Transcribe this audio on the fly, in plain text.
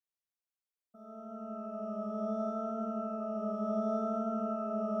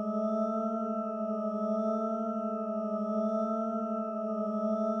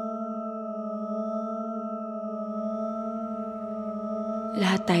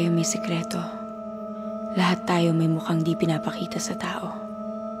Lahat tayo may sikreto. Lahat tayo may mukhang di pinapakita sa tao.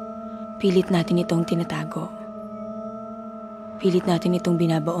 Pilit natin itong tinatago. Pilit natin itong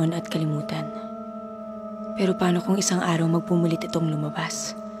binabaon at kalimutan. Pero paano kung isang araw magpumulit itong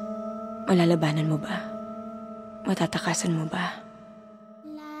lumabas? Malalabanan mo ba? Matatakasan mo ba?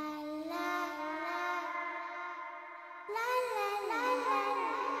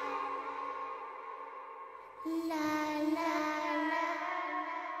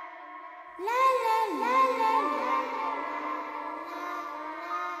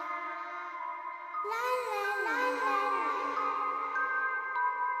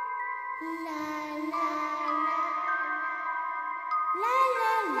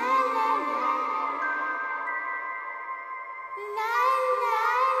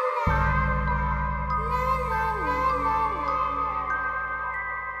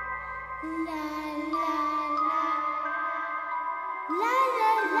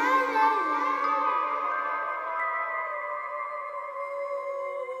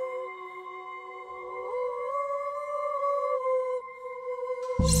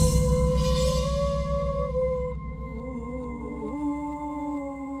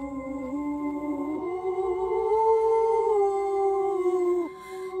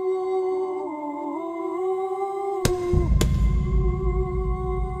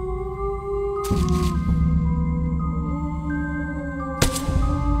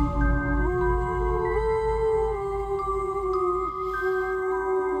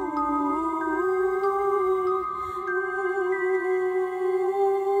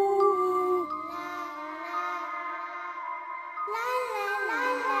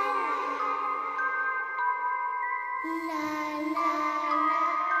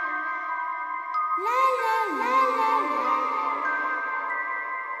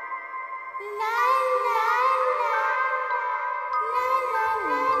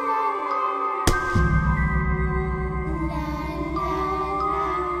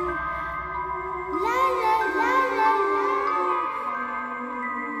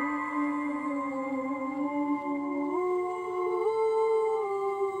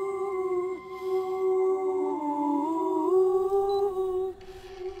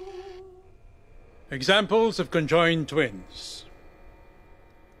 Examples of conjoined twins.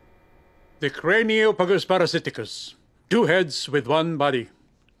 The Craniopagus parasiticus, 2 heads with 1 body.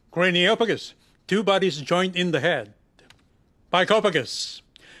 Craniopagus, 2 bodies joined in the head. Pycopagus,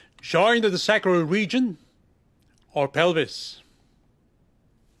 joined at the sacral region or pelvis.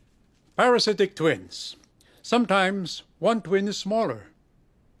 Parasitic twins. Sometimes one twin is smaller,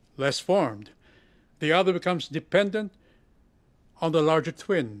 less formed. The other becomes dependent on the larger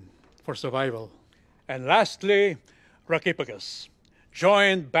twin for survival. And lastly, Rachypagus,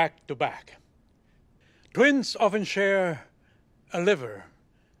 joined back to back. Twins often share a liver,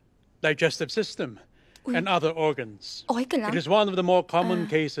 digestive system, and other organs. Okay ka lang? It is one of the more common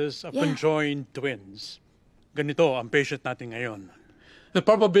cases of conjoined twins. Ganito ang patient natin ngayon. The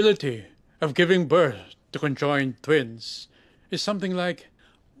probability of giving birth to conjoined twins is something like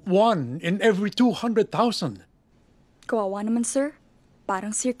 1 in every 200,000. Kawawa naman, sir.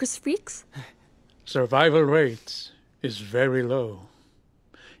 Parang circus freaks. Survival rates is very low.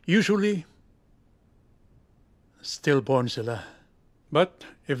 Usually, stillborn sila. But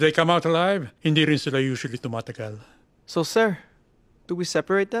if they come out alive, hindi rin sila usually tumatagal. So, sir, do we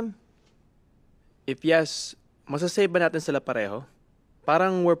separate them? If yes, masasave ba natin sila pareho?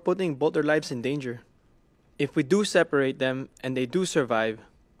 Parang we're putting both their lives in danger. If we do separate them and they do survive,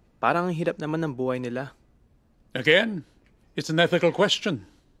 parang ang hirap naman ng buhay nila. Again, it's an ethical question.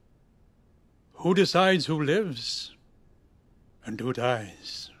 Who decides who lives and who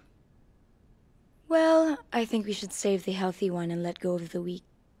dies? Well, I think we should save the healthy one and let go of the weak.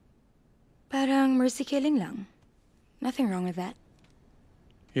 Parang mercy killing lang. Nothing wrong with that.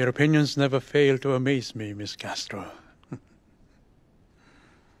 Your opinions never fail to amaze me, Miss Castro.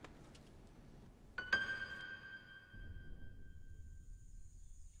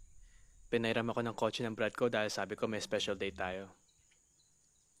 Pinairam ako ng kotse ng brad ko dahil sabi ko may special day tayo.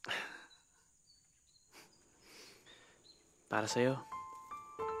 Para sa'yo.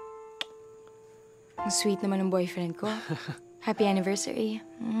 Ang sweet naman ng boyfriend ko. Happy anniversary.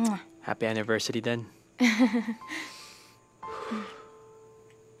 Mwah. Happy anniversary din.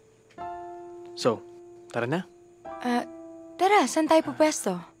 So, tara na. Tara, saan tayo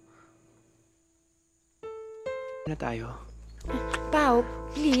pupwesto? Na tayo. Pao,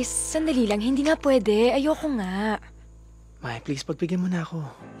 please, sandali lang. Hindi nga pwede. Ayoko nga. May, please, pagbigyan mo na ako.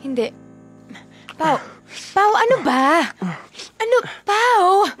 Hindi. Pao, ano ba?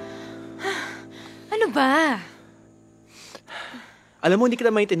 Pao? Ano ba? Alam mo, hindi kita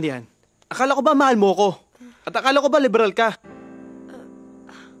maintindihan. Akala ko ba mahal mo ko? At akala ko ba liberal ka?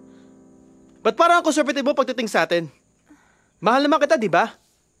 Ba't parang conservative mo pagdating sa atin? Mahal naman kita, di ba?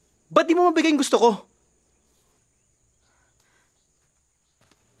 Ba't di mo mabigay yung gusto ko?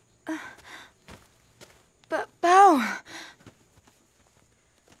 Pao!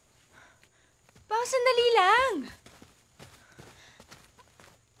 Pao, sandali lang!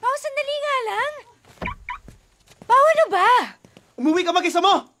 Pao, sandali nga lang! Pao, ano ba? Umuwi ka mag-isa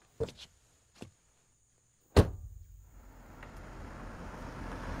mo!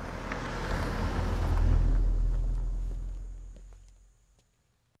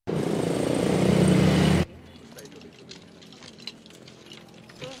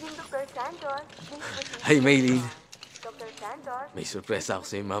 Hi, Maylene. May sorpresa ako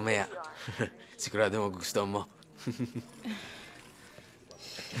sa'yo mamaya. Sigurado magugustuhan mo.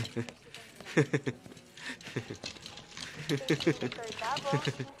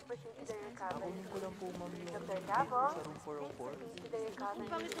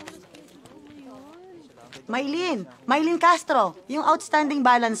 Maylene Castro, yung outstanding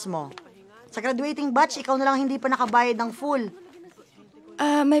balance mo. Sa graduating batch, ikaw na lang hindi pa nakabayad ng full.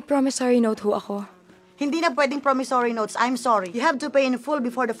 May promissory note ho ako. Hindi na pwedeng promissory notes, I'm sorry. You have to pay in full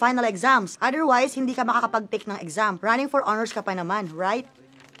before the final exams. Otherwise, hindi ka makakapag-take ng exam. Running for honors ka pa naman, right?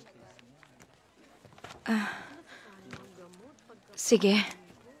 Sige.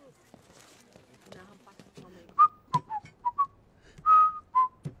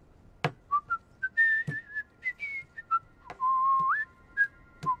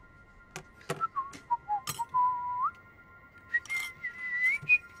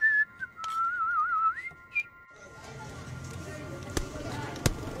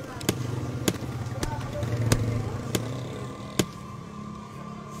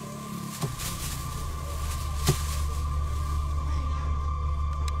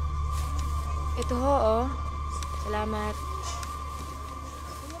 Ito ho, oh. Salamat.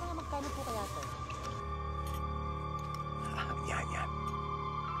 Magkano po kaya to? Yan.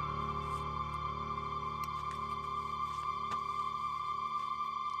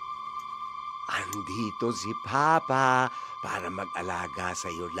 Andito si Papa para mag-alaga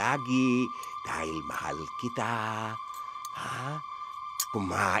sa'yo lagi dahil mahal kita. Ha?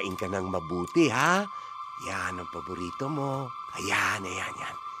 Kumain ka ng mabuti, ha? Yan ang paborito mo. Ayan.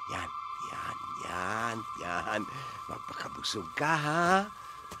 Yan. Magpakabusog ka, ha?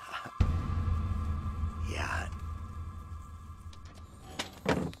 Yan.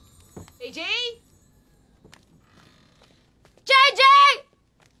 JJ! JJ!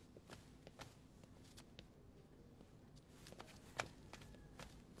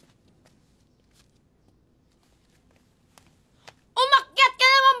 Umakyat ka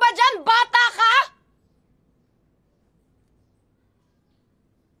naman ba dyan? Bata ka?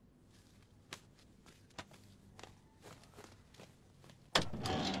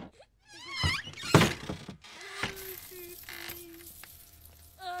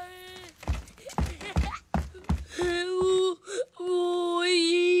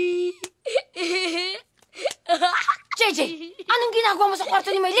 JJ, anong ginagawa mo sa kwarto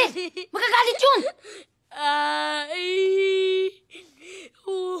ni Maylin? Magagalit yun!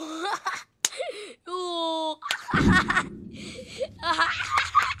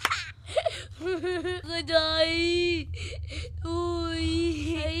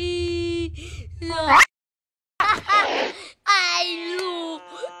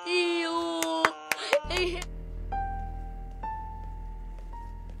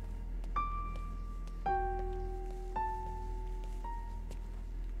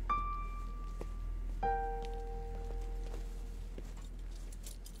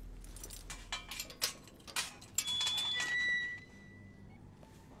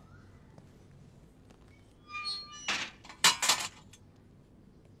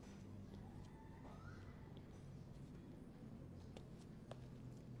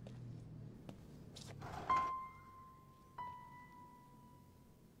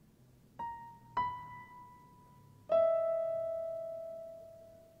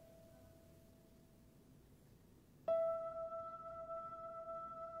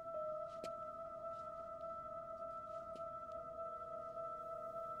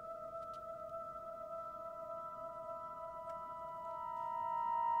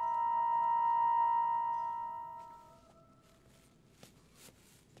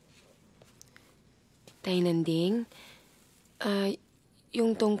 Tay Nanding,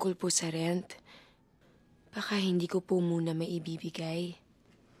 yung tungkol po sa rent, baka hindi ko po muna maibibigay.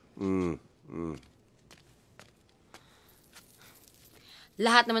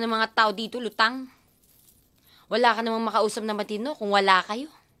 Lahat naman ng mga tao dito, lutang. Wala ka namang makausap na matino kung wala kayo.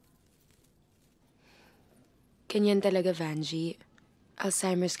 Ganyan talaga, Vanjie.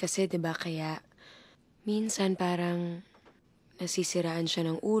 Alzheimer's kasi, di ba? Kaya minsan parang nasisiraan siya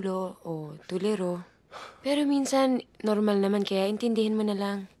ng ulo o tuliro. Pero minsan, normal naman kaya intindihin mo na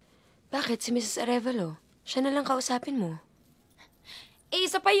lang. Bakit si Mrs. Arevalo? Siya na lang kausapin mo. Eh,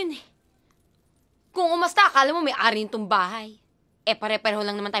 isa pa yun eh. Kung umasta, akala mo may ari nitong bahay. Eh, pare-pareho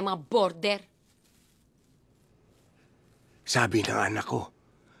lang naman tayo mga border. Sabi ng anak ko,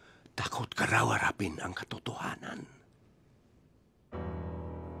 takot ka raw harapin ang katotohanan.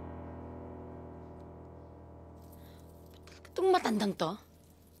 Itong matandang to?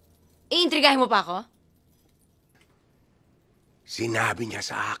 Iintrigahin mo pa ako? Sinabi niya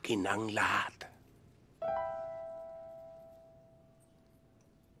sa akin ang lahat.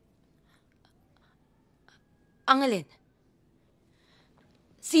 Ang alin?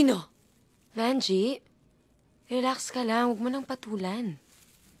 Sino? Vanjie, relax ka lang. Huwag mo nang patulan.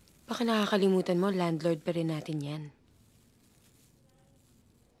 Baka nakakalimutan mo, landlord pa rin natin yan.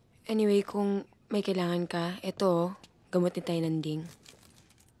 Anyway, kung may kailangan ka, eto, gamot ni Tay Nanding.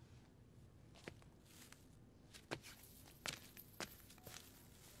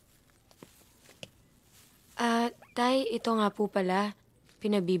 Tay, ito nga po pala,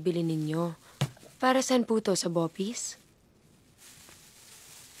 pinabibili ninyo. Para saan po to, sa Boppies?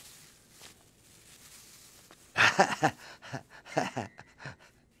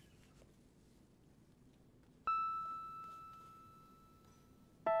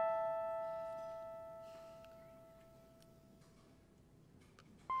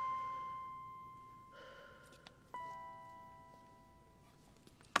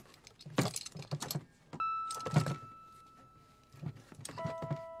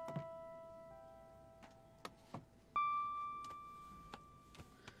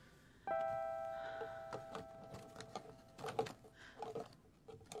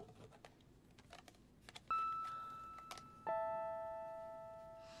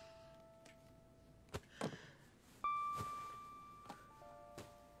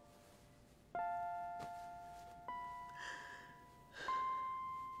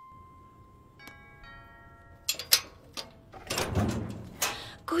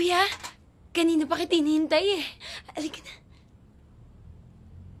 Kuya, kanina pa kita hinihintay eh. Halika na.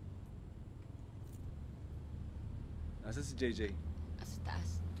 Nasaan si JJ? Sa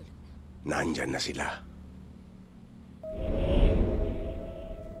taas. Tulog na. Nandyan na sila.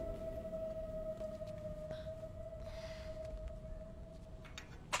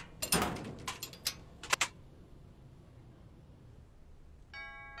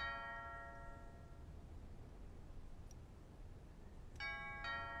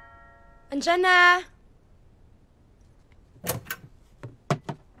 Andyan na!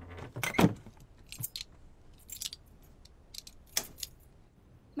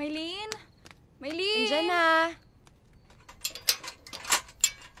 Maylene? Maylene! Andyan na!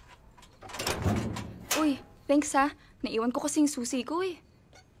 Uy, thanks ha. Naiwan ko kasing susi ko eh.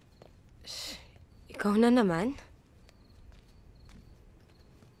 Ikaw na naman?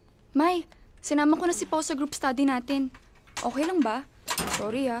 May, sinama ko na si Pao sa group study natin. Okay lang ba?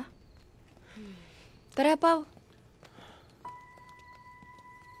 Sorry ha. Tara, Pao.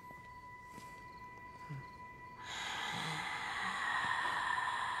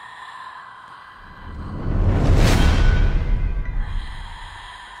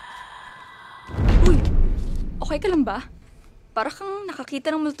 Uy, okay ka lang ba? Para kang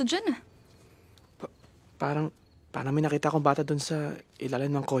nakakita ng multo dyan ah. Parang may nakita akong bata doon sa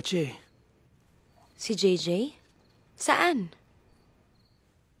ilalim ng kotse eh. Si JJ? Saan?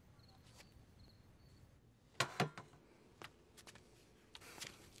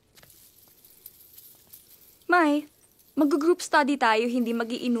 May, mag-group study tayo, hindi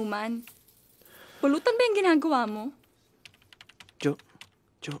magiinuman. Pulutan ba yung ginagawa mo? Jo,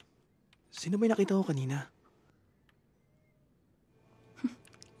 sino ba yung nakita ko kanina?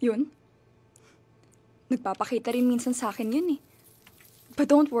 Yun? Nagpapakita rin minsan sa akin yun eh. But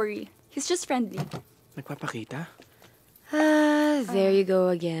don't worry, he's just friendly. Nagpapakita? There you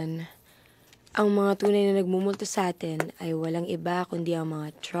go again. Ang mga tunay na nagmumulto sa atin ay walang iba kundi ang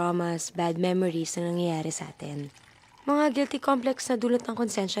mga traumas, bad memories na nangyayari sa atin. Mga guilty complex na dulot ng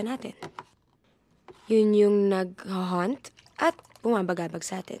konsensya natin. Yun yung nag-haunt at bumabagabag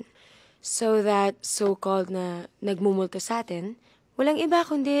sa atin. So that so-called na nagmumulto sa atin, walang iba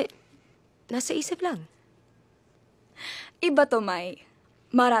kundi nasa isip lang. Iba to, May.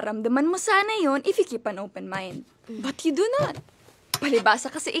 Mararamdaman mo sana yon if you keep an open mind. But you do not. Palibasa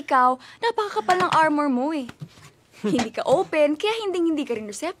kasi ikaw, napakakapal ng armor mo eh. Hindi ka open, kaya hindi ka rin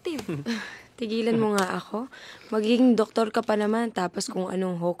receptive. Tigilan mo nga ako. Magiging doktor ka pa naman tapos kung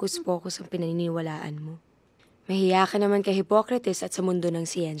anong hocus-pocus ang pinaniniwalaan mo. Mahiya ka naman kay Hippocrates at sa mundo ng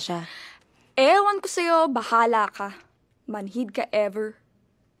siyensya. Ewan ko sa'yo, bahala ka. Manhid ka ever.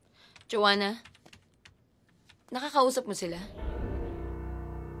 Joanna, nakakausap mo sila?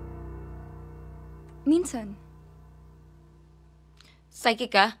 Minsan. Psychic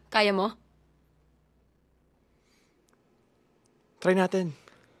ka? Kaya mo? Try natin.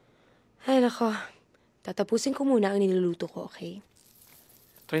 Ay, nako. Tatapusin ko muna ang niluluto ko, okay?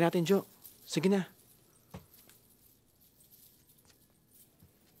 Try natin, Jo. Sige na.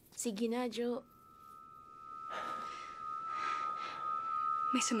 Sige na, Jo.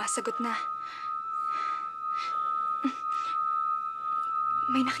 May sumasagot na.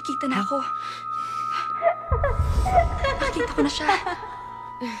 May nakikita na ako. Nakita ko na siya.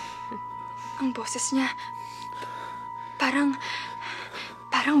 Ang boses niya. Parang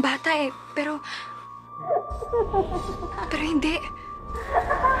bata eh. Pero hindi.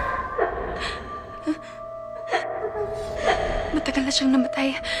 Matagal na siyang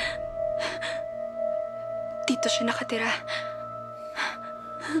namatay. Dito siya nakatira.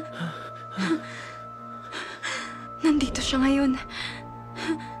 Nandito siya ngayon.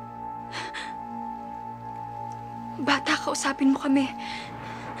 Bata, kausapin mo kami.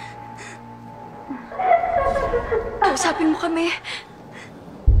 Kausapin mo kami.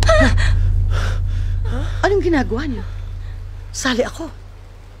 Anong ginagawa niyo? Sali ako.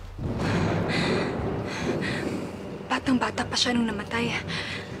 Batang-bata pa siya nung namatay.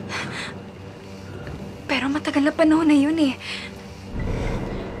 Pero matagal na panahon na yun eh.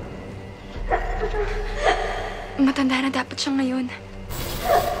 Matanda na dapat siya ngayon.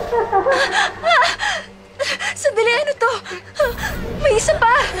 Sandali, ano to? May isa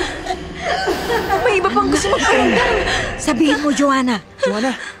pa! May iba pang gusto magparamdam. Sabihin mo, Joanna.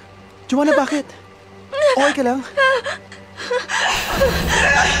 Joanna! Joanna, bakit? Okay ka lang?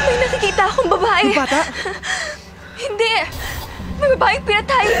 May nakikita akong babae. Yung bata? Hindi! May babaeng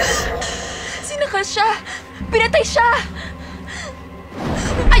pinatay! Sinakal siya! Pinatay siya!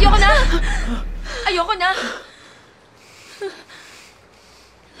 Ayoko na! Ayoko na!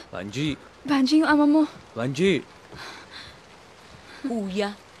 Banji, Banji, yung ama mo. Banji,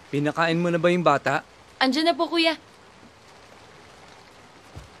 Kuya. pinakain mo na ba yung bata? Andiyan na po, kuya.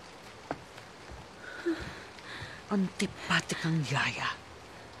 Antipatik ang yaya.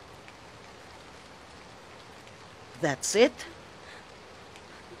 That's it?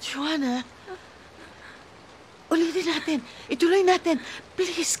 Joanna, ulitin natin. Ituloy natin.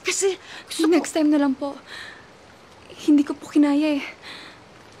 Please, kasi gusto ko... Next time na lang po. Hindi ko po kinaya eh.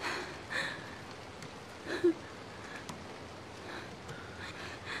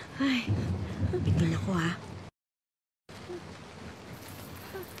 Ay, bitin ako ha.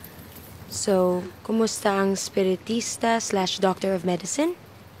 So, kumusta ang spiritista/doctor of medicine?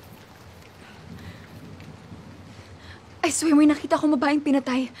 I swear, may nakita akong babaeng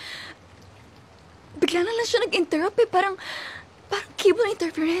pinatay. Bigla na lang siya nag-interrupt eh. Parang cable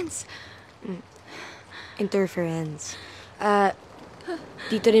interference. Interference.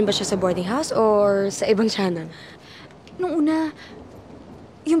 Dito rin ba siya sa boarding house or sa ibang channel? Nung una,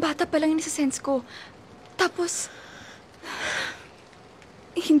 yung bata pa lang yung nasa-sense ko. Tapos,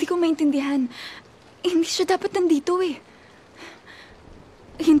 hindi ko maintindihan. Hindi siya dapat nandito eh.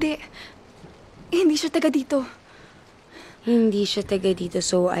 Hindi siya taga dito. Hindi siya taga dito,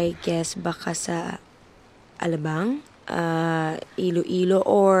 so I guess baka sa Alabang, Iloilo,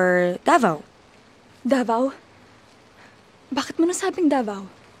 or Davao. Davao? Bakit mo nasabing Davao?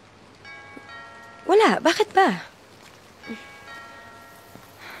 Wala, bakit ba?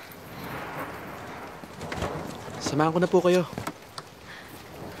 Samahan ko na po kayo.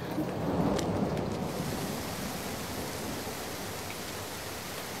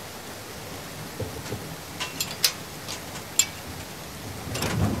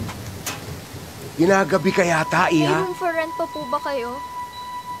 Ginagabi ka yata, May Iha. room for rent pa po ba kayo?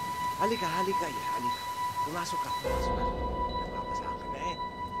 Halika, halika, Iha. Halika. Pumasok ka, pumasok ka. Nagpapasaka ka na eh.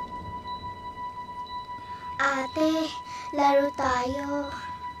 Ate, laro tayo.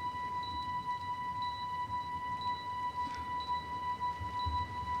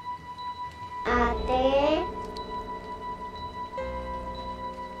 Ate?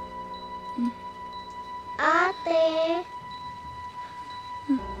 Ate?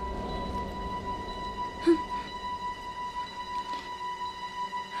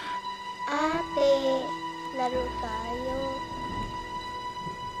 Ate, laro tayo.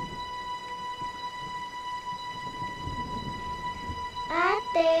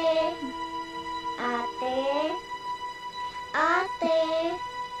 Ate? Ate? Ate?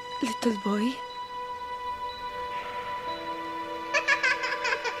 Little boy?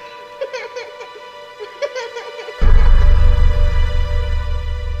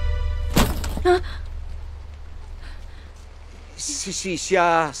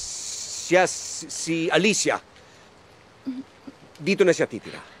 Si Alicia. Dito na siya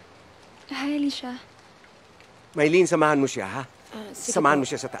titira. Hi, Alicia. Maylene, samahan mo siya, ha? Sige Samahan po. mo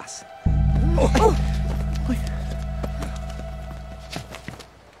siya sa taas.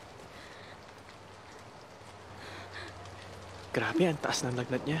 Grabe, ang taas ng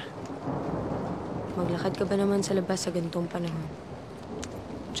lagnat niya. Maglakad ka ba naman sa labas sa ganitong panahon?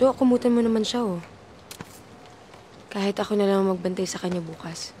 Jo, kumutan mo naman siya, oh. Kahit ako na lang magbantay sa kanya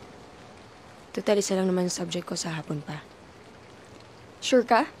bukas. Total, isa lang naman ang subject ko sa hapon pa. Sure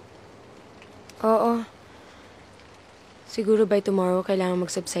ka? Oo. Siguro by tomorrow, kailangan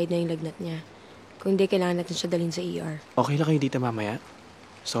mag-subside na yung lagnat niya. Kung hindi, kailangan natin siya dalhin sa ER. Okay lang kayo dito mamaya?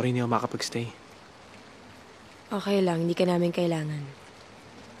 Sorry, hindi ako makapag-stay. Okay lang, hindi ka namin kailangan.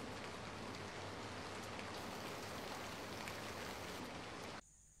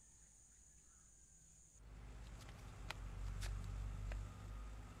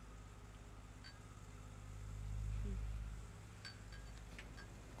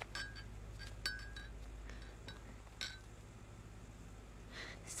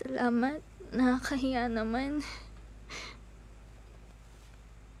 Salamat. Nakakahiya naman.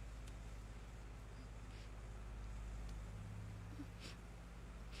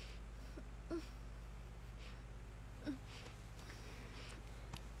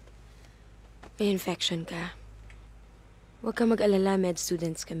 May infection ka. Huwag ka mag-alala, med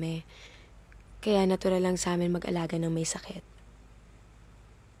students kami. Kaya natural lang sa amin mag-alaga ng may sakit.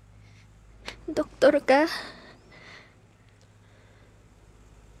 Doktor ka?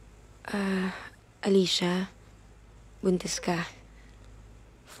 Alicia, buntis ka.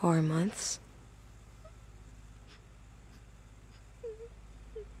 4 months?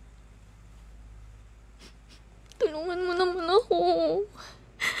 Tulungan mo naman ako.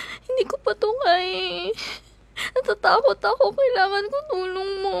 Hindi ko pa to kaya. Natatakot ako. Kailangan ko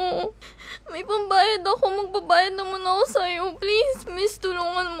tulong mo. May pambayad ako. Magbabayad naman ako sa'yo. Please, miss,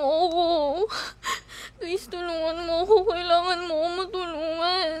 tulungan mo ako. Please, tulungan mo ako. Kailangan mo ako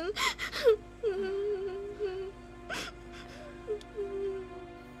matulungan.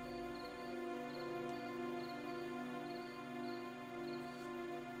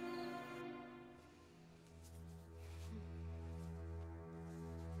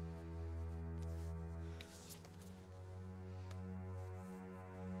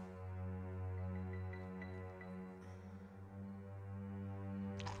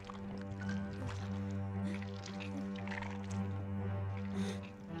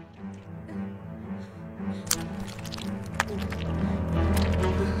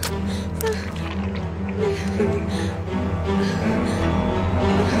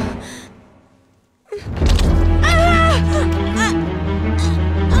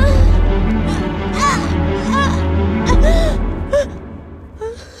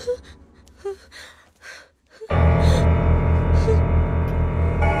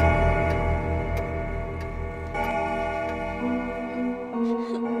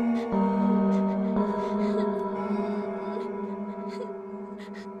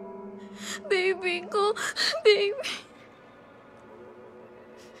 Baby ko. Baby.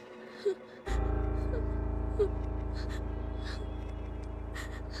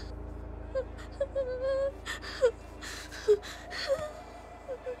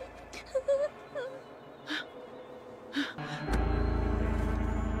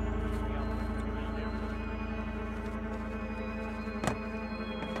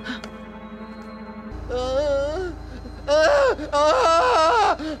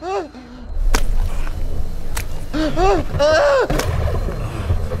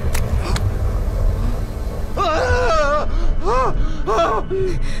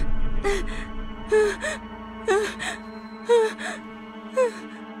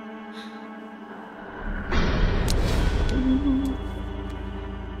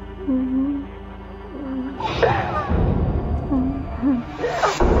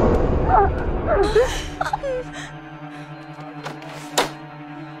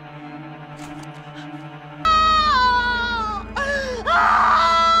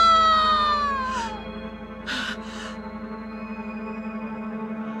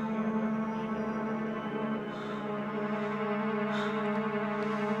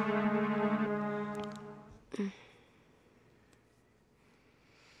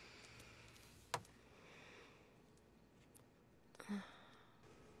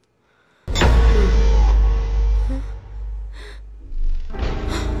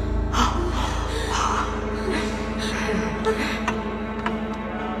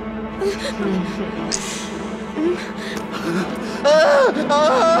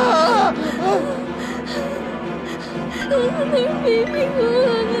 Nasaan na yung baby ko?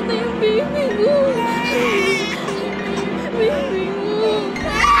 Nasaan na yung baby ko? Baby ko.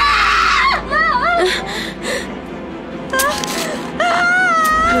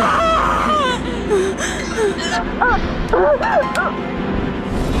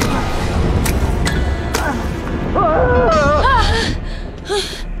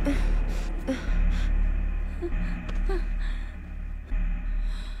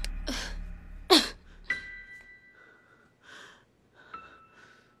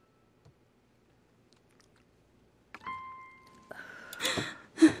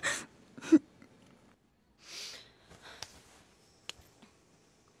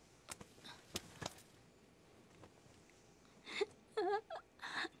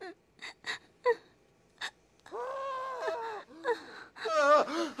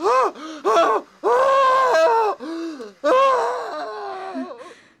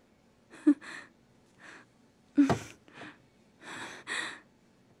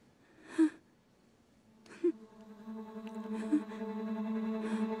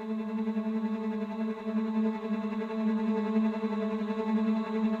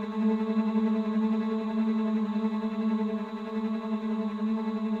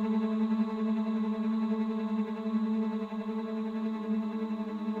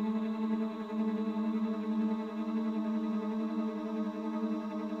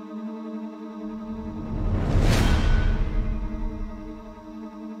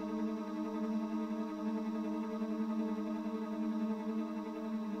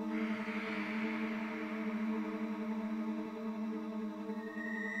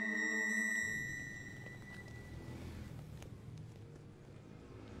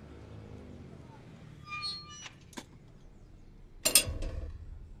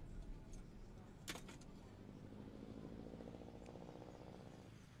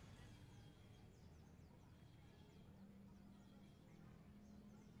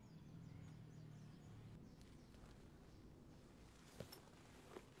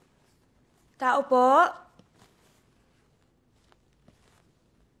 Tao po?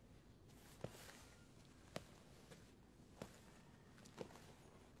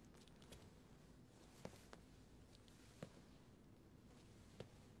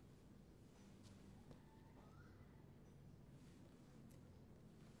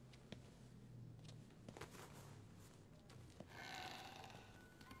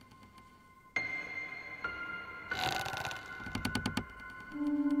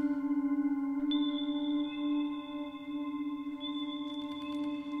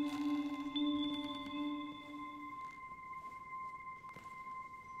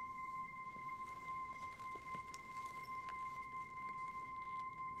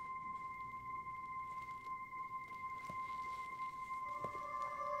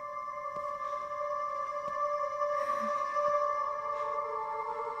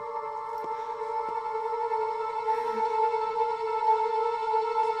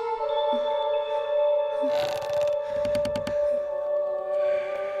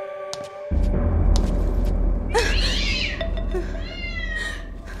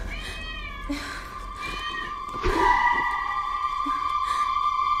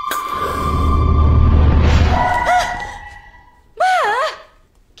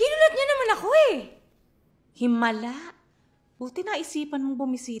 Himala. Buti naisipan mong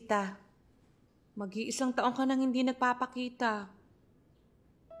bumisita. Mag-iisang taon ka nang hindi nagpapakita.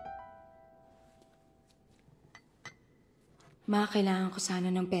 Ma, kailangan ko sana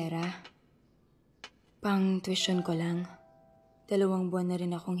ng pera. Pang tuition ko lang. 2 buwan na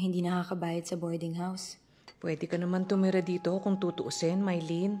rin akong hindi nakakabayad sa boarding house. Pwede ka naman tumira dito kung tutuusin,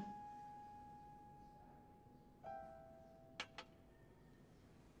 Mylene.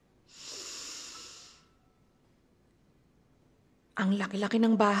 Ang laki-laki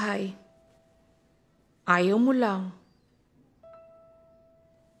ng bahay. Ayaw mo lang.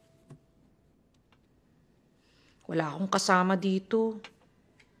 Wala akong kasama dito.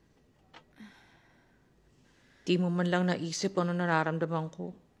 Di mo man lang naisip ano nararamdaman ko.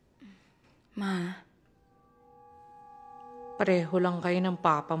 Ma. Pareho lang kayo ng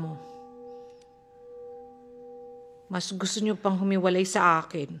papa mo. Mas gusto niyo pang humiwalay sa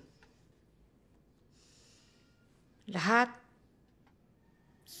akin. Lahat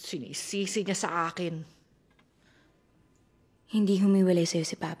sinisisi niya sa akin. Hindi humiwalay sa'yo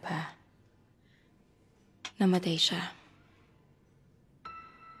si Papa. Namatay siya.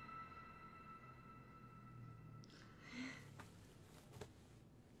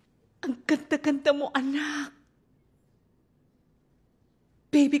 Ang ganda-ganda mo, anak.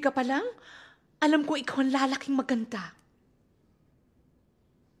 baby ka pa lang, alam ko ikaw ang lalaking maganda.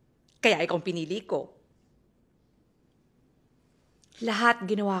 Kaya ikaw ang pinili ko. Lahat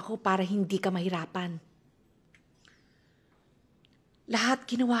ginawa ko para hindi ka mahirapan. Lahat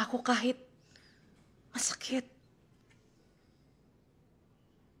ginawa ko kahit masakit.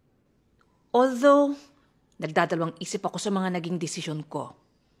 Although, nagdadalawang isip ako sa mga naging desisyon ko.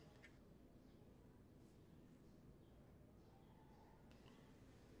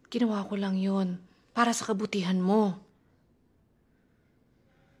 Ginawa ko lang yun para sa kabutihan mo.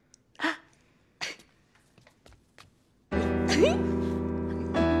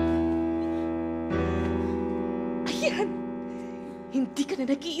 Ayan! Hindi ka na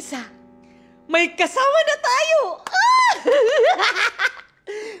nag-iisa. May kasama na tayo!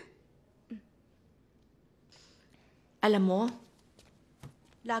 Alam mo,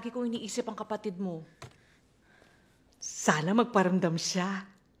 lagi kong iniisip ang kapatid mo. Sana magparamdam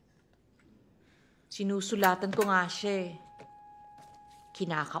siya. Sinusulatan ko nga siya eh.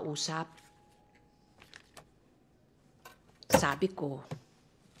 Kinakausap. Sabi ko,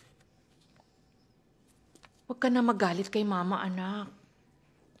 huwag ka na magalit kay mama, anak.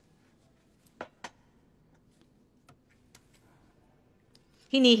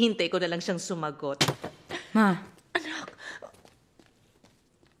 Hinihintay ko na lang siyang sumagot. Ma,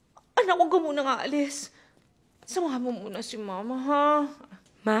 Anak, huwag ka muna nga alis. Samahan mo muna si mama, ha?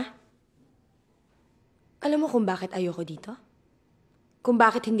 Ma? Alam mo kung bakit ayoko dito? Kung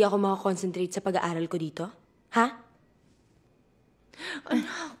bakit hindi ako makakonsentrate sa pag-aaral ko dito? Ha?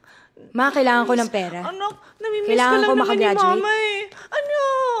 Anak, Ma, kailangan ko ng pera. anak, namimiss Kailangan ka lang ko naman ni makagraduate. mama eh.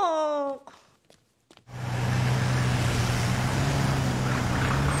 Anak!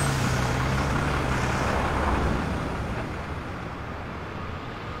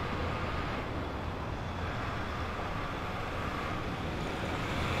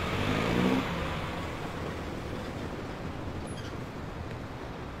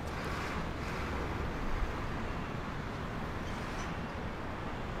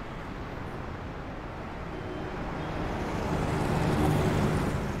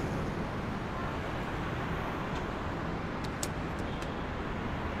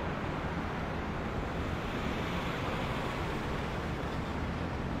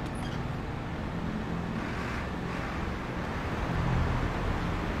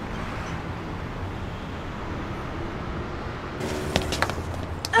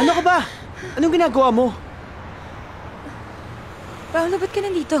 Ano ka ba? Anong ginagawa mo? Paolo, ba't ka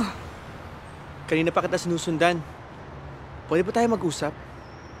nandito? Kanina pa kita sinusundan. Pwede ba tayo mag-usap?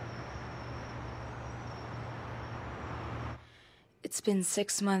 It's been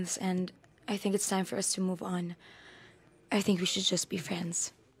 6 months and I think it's time for us to move on. I think we should just be friends.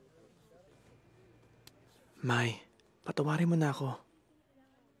 May, patawarin mo na ako.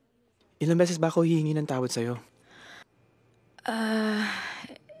 Ilang beses ba ako hihingi ng tawad sa'yo?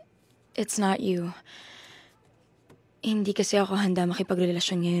 It's not you. Hindi kasi ako handa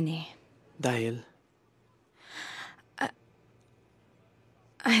makipagrelasyon ngayon eh. Dahil?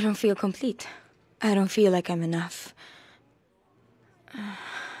 I don't feel complete. I don't feel like I'm enough.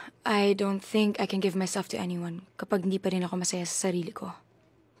 I don't think I can give myself to anyone kapag hindi pa rin ako masaya sa sarili ko.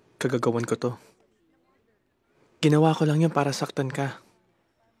 Kagagawan ko to. Ginawa ko lang yun para saktan ka.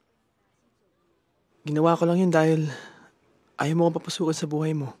 Ginawa ko lang yun dahil ayaw mo akong papasukan sa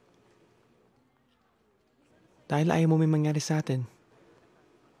buhay mo. Dahil ayaw mo may mangyari sa atin.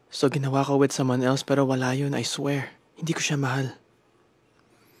 So ginawa ko with someone else pero wala yun, I swear. Hindi ko siya mahal.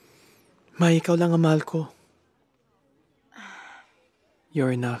 May, ikaw lang ang mahal ko.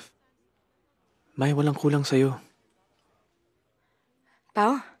 You're enough. May, walang kulang sa'yo.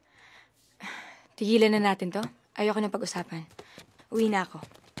 Pao, tigilan na natin to. Ayoko na pag-usapan. Uwi na ako.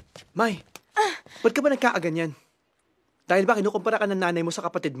 May, ba't ka ba nagkaaganyan? Dahil ba kinukumpara ka ng nanay mo sa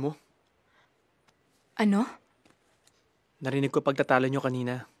kapatid mo? Ano? Narinig ko pagtatalo nyo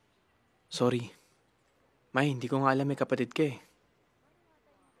kanina. Sorry. May, hindi ko nga alam may kapatid ka eh.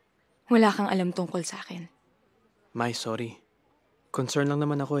 Wala kang alam tungkol sa akin. May, sorry. Concern lang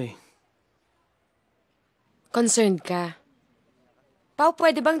naman ako eh. Concerned ka. Pao,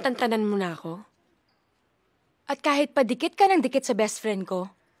 pwede bang tantanan mo na ako? At kahit pa dikit ka ng dikit sa best friend ko,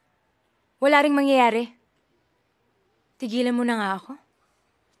 wala ring mangyayari. Tigilan mo na nga ako.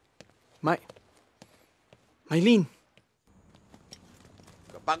 Maylene!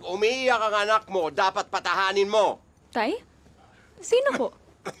 Kapag umiiyak ang anak mo, dapat patahanin mo. Tay? Sino po?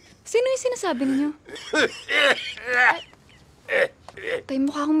 Sino yung sinasabi niyo? Tay,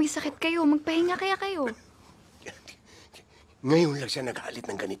 mukha akong may sakit kayo. Magpahinga kaya kayo. Ngayon lang siya naghalit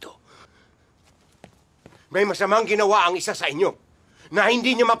ng ganito. May masamang ginawa ang isa sa inyo. na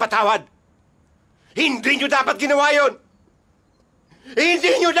hindi niyo mapatawad. Hindi niyo dapat ginawa yun!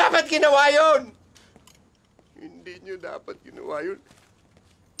 Hindi niyo dapat ginawa yun! Hindi niyo dapat ginawa yun.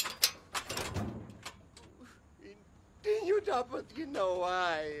 Hindi niyo dapat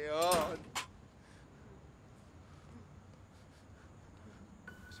ginawa yun.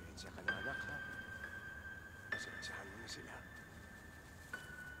 Pasensya ka na, anak, ha? Pasensyahan mo na sila.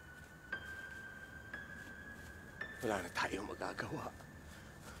 Wala na tayong magagawa.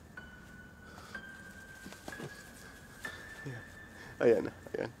 Ayan na,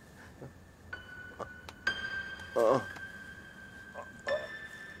 ayan. Oo.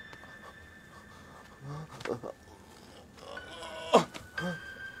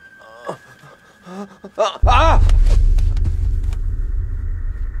 Ah!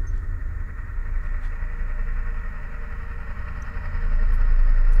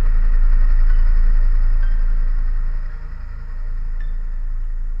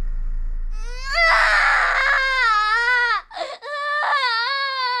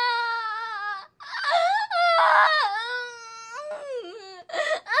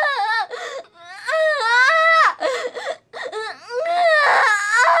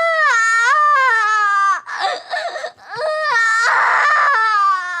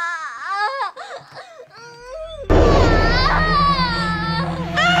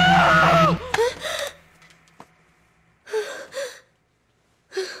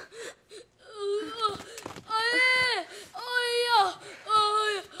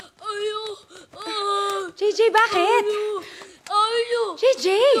 JJ, bakit? JJ!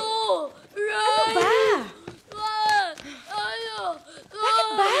 Ano ba? Bakit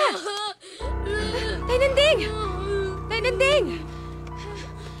ba? Tay Nanding! Tay Nanding!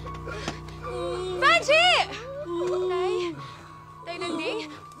 Vanji! Tay Nanding?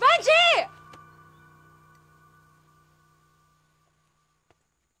 Vanji!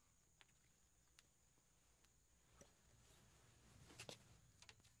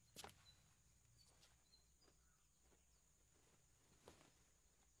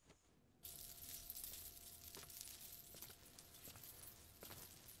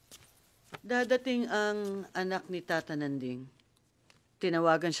 Dadating ang anak ni Tata Nanding.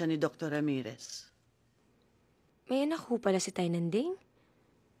 Tinawagan siya ni Dr. Ramirez. May anak ho pala si Tay Nanding?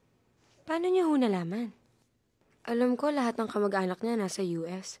 Paano niya ho nalaman? Alam ko lahat ng kamag-anak niya nasa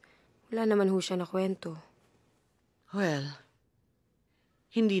US. Wala naman ho siya na kwento. Well,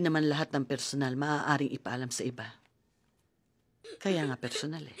 hindi naman lahat ng personal maaaring ipaalam sa iba. Kaya nga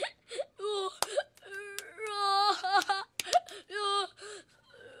personal eh.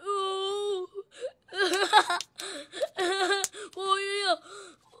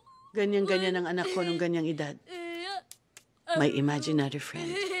 Ganyan-ganyan ang anak ko nung ganyang edad. May imaginary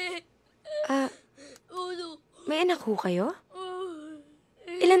friend. May anak ho kayo?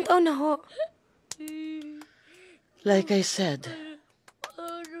 Ilan taon na ho? Like I said,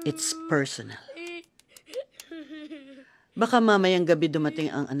 it's personal. Baka mamayang gabi dumating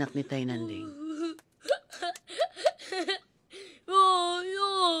ang anak ni Tay Nanding.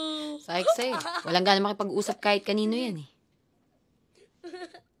 Sa'yo. Walang gana makipag-usap kahit kanino yan eh.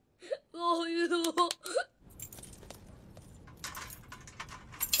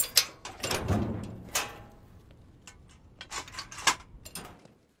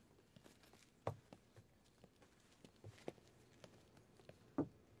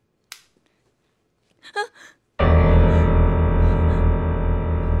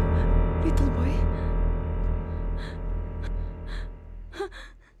 Little boy?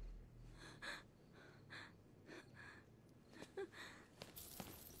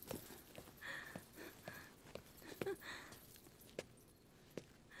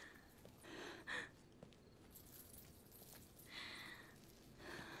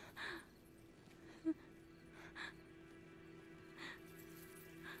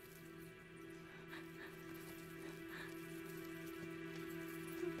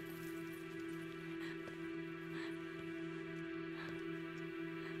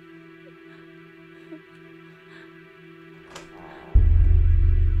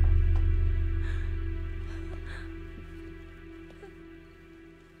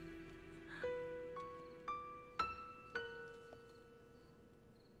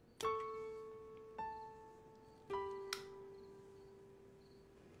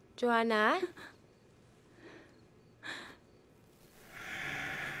 Joanna?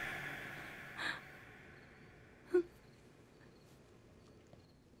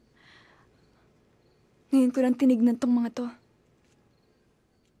 Ngayon ko lang tinignan tong mga to.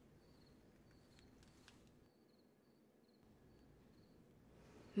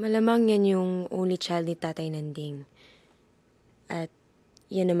 Malamang yan yung only child ni Tatay Nanding. At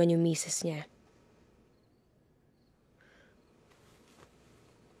yan naman yung misis niya.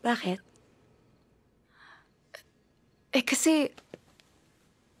 Bakit? Kasi...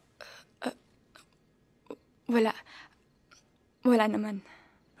 wala. Wala naman.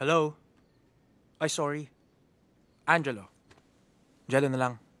 Hello? Ay, sorry. Angelo. Jello na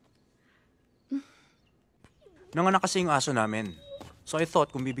lang. Nanganak kasi yung aso namin. So I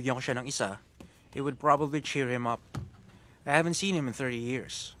thought kung bibigyan ko siya ng isa, it would probably cheer him up. I haven't seen him in 30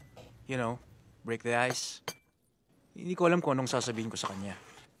 years. You know, break the ice. Hindi ko alam kung anong sasabihin ko sa kanya.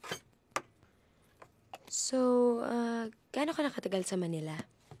 So, gaano ka nakatagal sa Manila?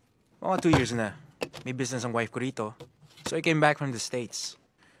 Mga 2 years na. May business ang wife ko rito. So I came back from the States.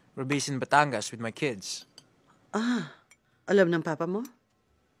 We're based in Batangas with my kids. Ah, alam ng papa mo?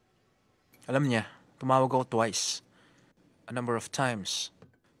 Alam niya, tumawag ako twice. A number of times.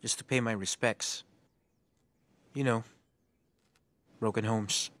 Just to pay my respects. You know, broken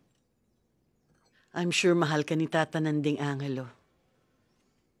homes. I'm sure mahal ka ni Tata Nanding Angelo.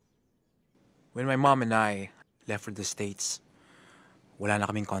 When my mom and I left for the States, wala na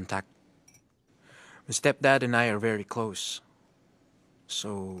kaming contact. My stepdad and I are very close.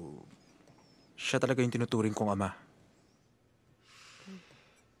 So, siya talaga yung tinuturing kong ama.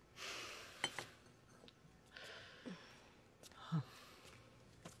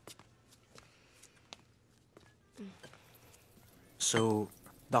 So,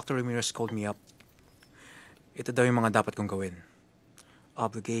 Dr. Ramirez called me up. Ito daw yung mga dapat kong gawin.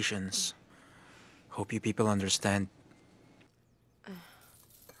 Obligations. Hope you people understand.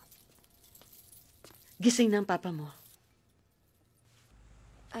 Gising na ang papa mo.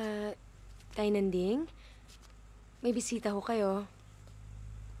 Tay Nanding? May bisita ho kayo.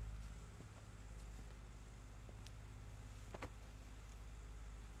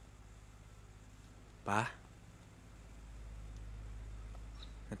 Pa?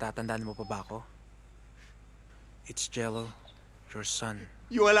 Natatandaan mo pa ba ako? It's Jello, your son.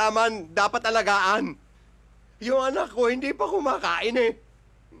 Yung alaman, dapat alagaan. Yung anak ko, hindi pa kumakain eh.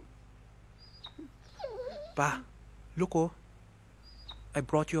 Pa, look oh. I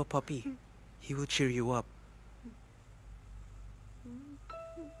brought you a puppy. He will cheer you up.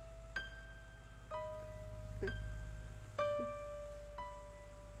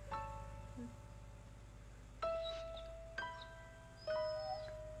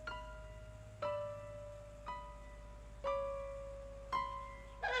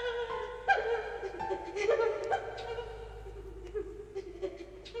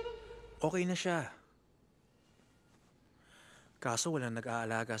 Okay na siya. Kaso walang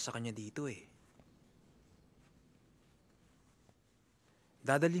nag-aalaga sa kanya dito eh.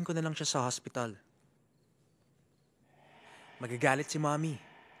 Dadalhin ko na lang siya sa hospital. Magagalit si Mommy.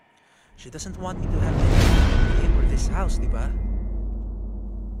 She doesn't want me to have anything in this house, di ba?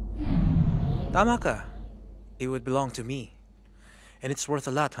 Tama ka. It would belong to me. And it's worth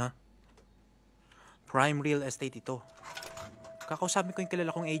a lot, huh? Prime real estate ito. Kakausapin ko yung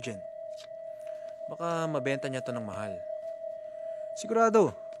kilala kong agent. Baka mabenta niya to ng mahal.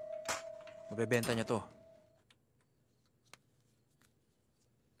 Sigurado, mabebenta niya to.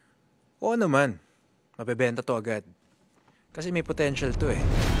 Oo naman, mabebenta to agad. Kasi may potential to eh.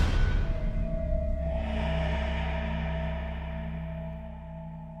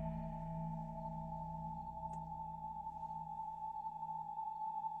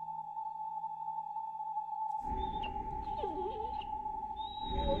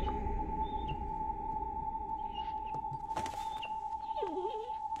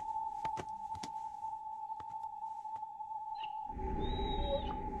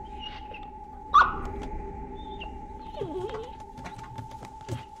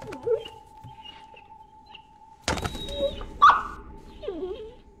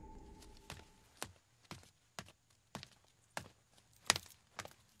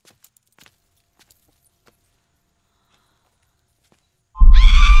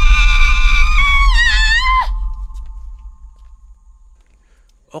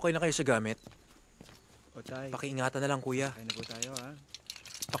 Okay na kayo sa gamit? O tay, Pakiingatan na lang, kuya. kaya na po tayo ha.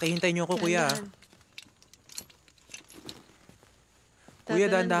 Pakihintay niyo ako, kuya. Dahan-dahan. Kuya,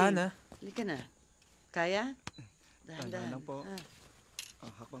 Tata dahan-dahan, Nanding, halika na. Kaya? Dahan-dahan Dahan-dahan. lang po. Ah, Oh,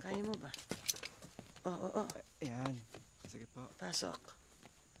 hakbang kaya po. mo ba? Oo. Ayan. Sige po. Pasok.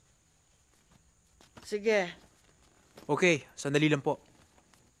 Sige. Okay, sandali lang po.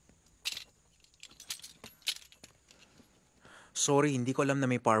 Sorry, hindi ko alam na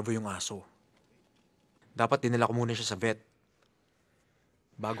may parvo yung aso. Dapat dinala ko muna siya sa vet.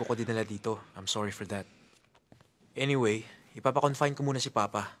 Bago ko dinala dito. I'm sorry for that. Anyway, ipapakonfine ko muna si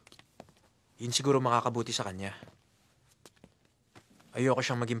Papa. Yun siguro makakabuti sa kanya. Ayoko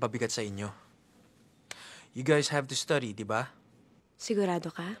siyang maging pabigat sa inyo. You guys have to study, di ba? Sigurado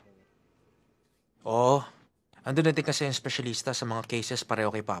ka? Oo. Andun natin kasi yung specialista sa mga cases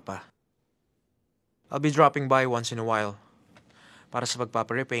pareho kay Papa. I'll be dropping by once in a while para sa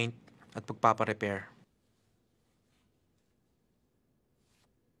pagpapa-repaint at pagpapa-repair.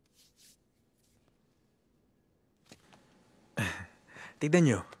 Tignan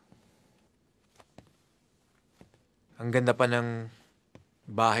nyo. Ang ganda pa ng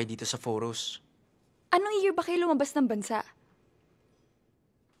bahay dito sa photos. Anong year ba kayo lumabas ng bansa?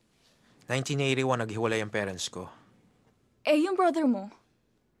 1981 naghiwalay ang parents ko. Eh, yung brother mo,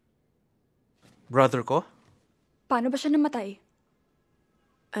 Brother ko? paano ba siya namatay?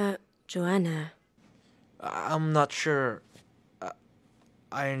 Joanna. I'm not sure.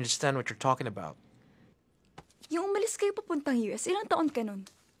 I understand what you're talking about. Yung umalis kayo papuntang US, ilang taon ka nun?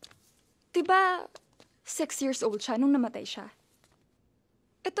 Diba, 6 years old siya nung namatay siya?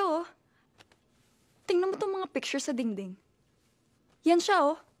 Ito, oh. Tingnan mo tong mga pictures sa dingding. Yan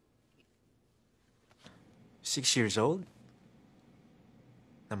siya, oh. 6 years old?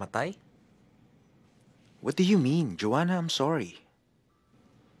 Namatay? What do you mean, Joanna? I'm sorry.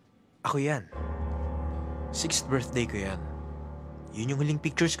 Ako yan. 6th birthday ko yan. Yun yung huling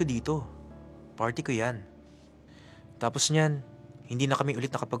pictures ko dito. Party ko yan. Tapos niyan, hindi na kami ulit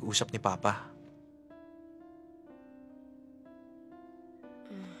nakapag-usap ni Papa.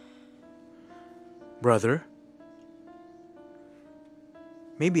 Brother?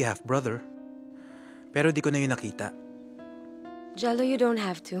 Maybe half-brother. Pero di ko na yun nakita. Jello, you don't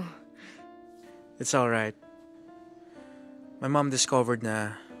have to. It's alright. My mom discovered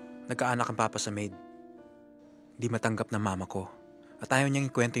na nagkaanak ang Papa sa maid. Di matanggap ng mama ko. At ayaw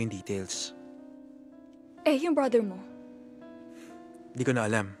niyang ikwento yung details. Eh, yung brother mo, Hindi ko na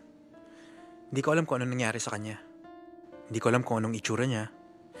alam. Hindi ko alam kung anong nangyari sa kanya. Hindi ko alam kung anong itsura niya.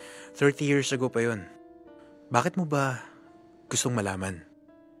 30 years ago pa yun. Bakit mo ba gustong malaman?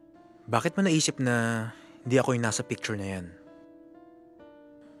 Bakit mo naisip na hindi ako yung nasa picture na yan?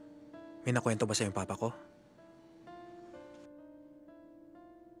 May nakwento ba sa yung papa ko?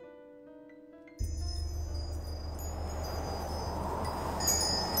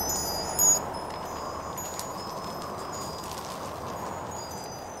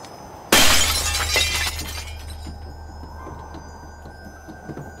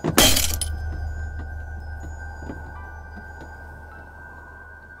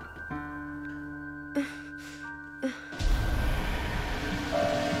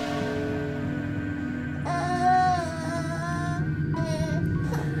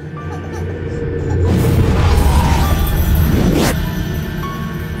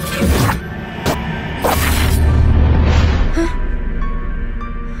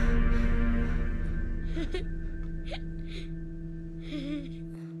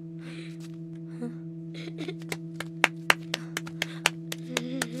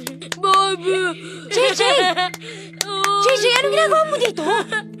 Bobby! JJ! JJ, anong ginagawa mo dito?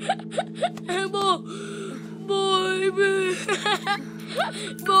 Bobby!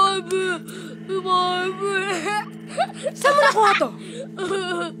 Bobby! Bobby! Saan mo nakuha to?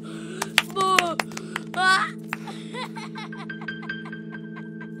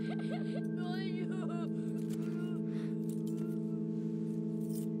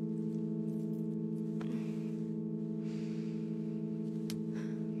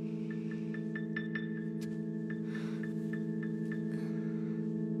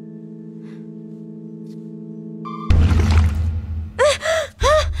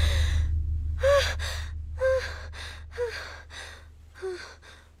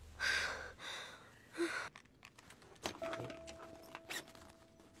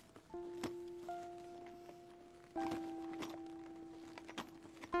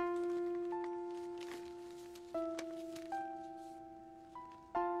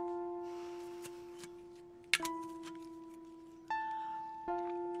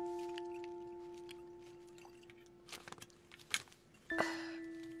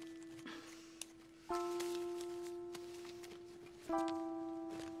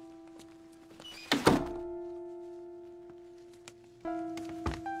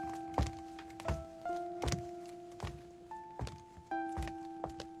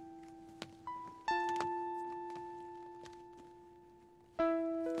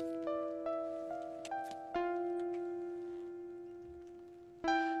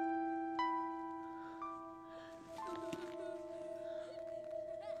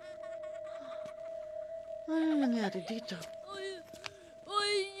 Ano nangyari dito?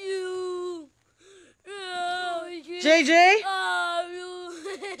 JJ?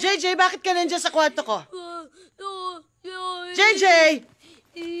 JJ, bakit ka nandiyan sa kwarto ko? JJ!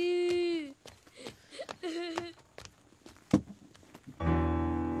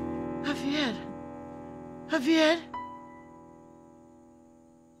 Javier? Javier?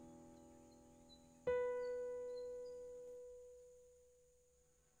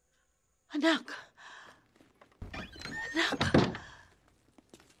 Anak. Anak.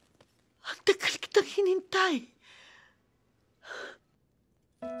 Ang tagal kitang hinintay.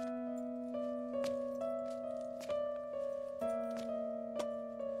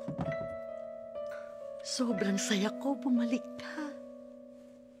 Sobrang saya ko bumalik ka.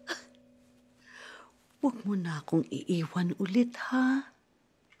 Huwag mo na akong iiwan ulit, ha?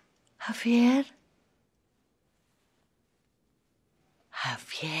 Javier?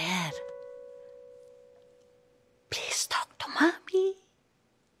 Javier? Please talk to Mommy.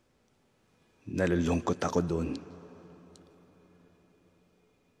 Nalulungkot ako doon.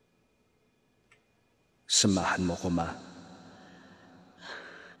 Samahan mo ko, Ma.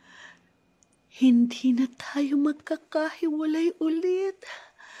 Hindi na tayo magkakahiwalay ulit.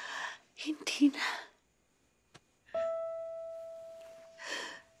 Hindi na.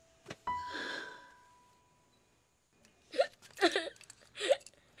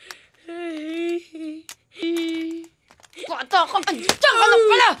 Bata ka! Andiyan ka lang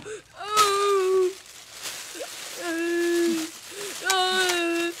pala!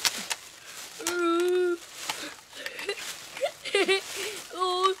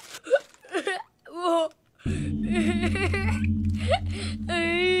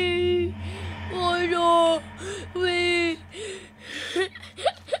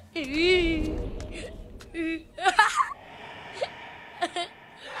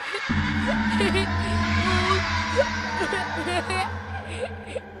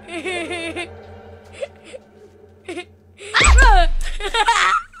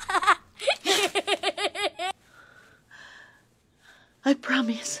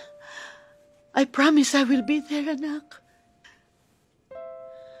 I promise I will be there, anak.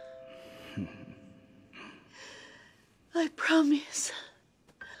 I promise.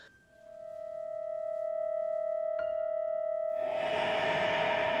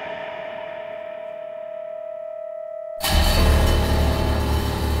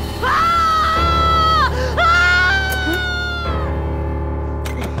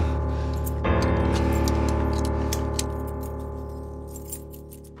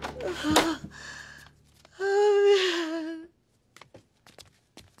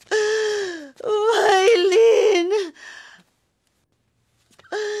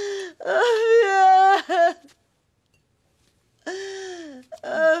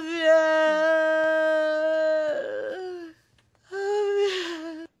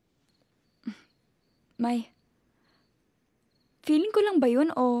 May, feeling ko lang ba yun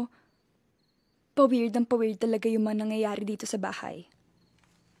o pa-weird ang pa-weird talaga yung mga nangyayari dito sa bahay?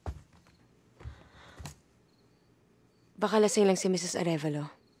 Baka lasing lang si Mrs. Arevalo.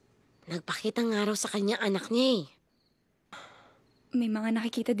 Nagpakita nga raw sa kanya anak niya eh. May mga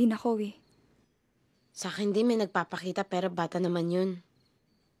nakikita din ako eh. Sa akin din may nagpapakita pero bata naman yun.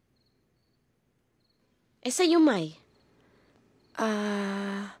 Sa'yo, May?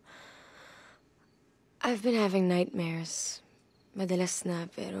 I've been having nightmares. Madalas na,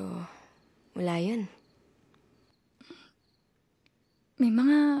 pero wala yun. May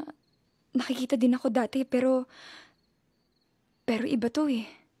mga nakikita din ako dati, pero iba to eh.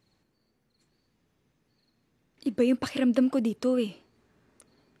 Iba yung pakiramdam ko dito eh.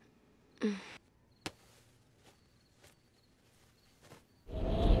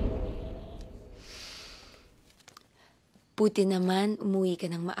 Buti naman, umuwi ka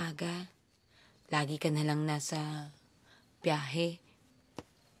ng maaga. Lagi ka na lang nasa biyahe.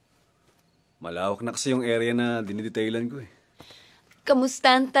 Malawak na kasi yung area na dinidetailan ko eh.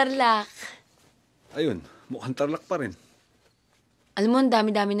 Kamusta ang Tarlac? Ayun, mukhang Tarlac pa rin. Alam mo, ang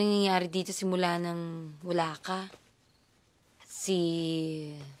dami-dami nangyayari dito simula nang wala ka. Si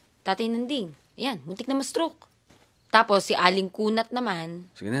Tatay Nanding, ayan, muntik na ma-stroke. Tapos si Aling Kunat naman.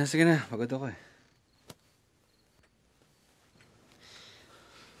 Sige na, pagod ako eh.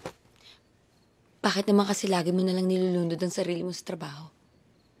 Bakit naman kasi lagi mo nalang nilulundod ang sarili mo sa trabaho?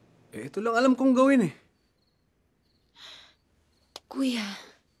 Eh, ito lang alam kong gawin eh. Kuya,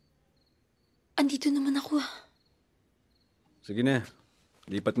 andito naman ako ah. Sige na,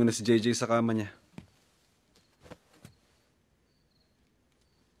 lipat mo na si JJ sa kama niya.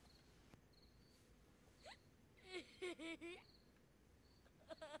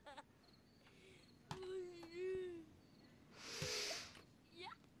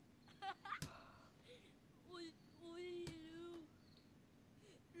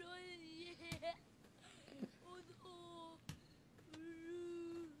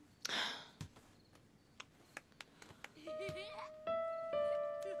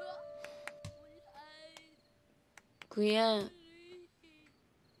 Kuya.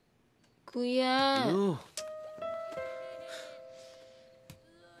 Kuya. Ano?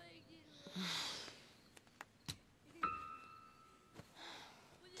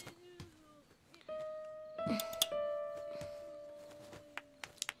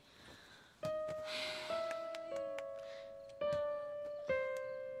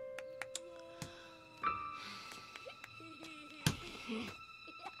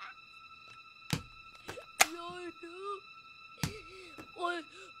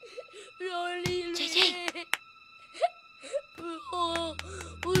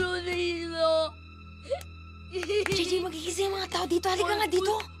 JJ, magigising ang mga tao dito. Halika nga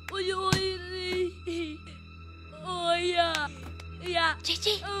dito.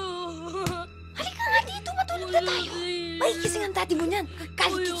 JJ, halika nga dito. Matulog na tayo. Magigising ang daddy mo niyan.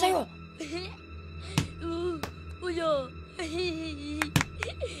 Kakalit yun sa'yo.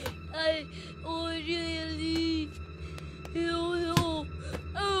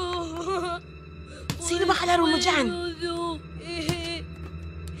 Sino ba kalaro mo dyan?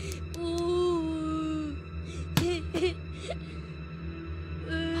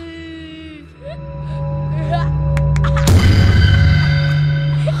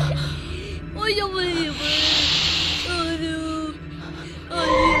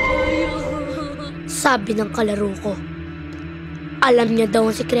 Sabi ng kalaro ko, alam niya daw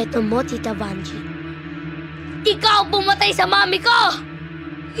ang sikreto mo, Tita Vanji. Ikaw pumatay sa mami ko!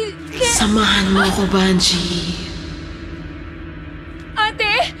 Samahan mo ako, Vanji.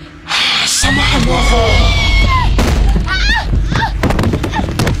 Ate! Samahan mo ako!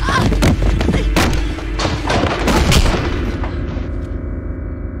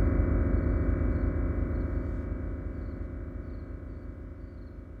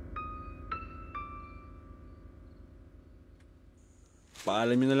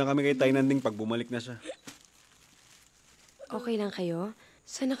 Paalam nyo na lang kami kay Tainanding pag bumalik na siya. Okay lang kayo?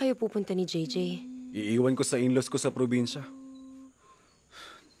 Saan na kayo pupunta ni JJ? Iiwan ko sa in-laws ko sa probinsya.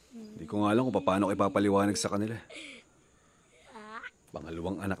 Hindi ko nga alam kung paano ko ipapaliwanag sa kanila.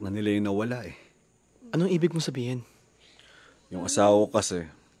 Pangalawang anak na nila yung nawala eh. Anong ibig mong sabihin? Yung asawa ko kasi,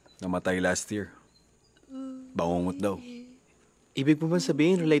 namatay last year. Bangungot daw. Ibig mo bang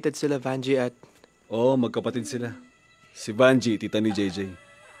sabihin related sila Vanji at... Oo, magkapatid sila. Si Vanji, tita ni JJ.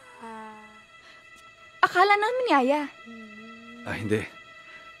 Akala namin yaya. Ah, hindi.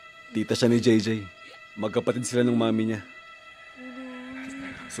 Tita siya ni JJ. Magkapatid sila ng mami niya.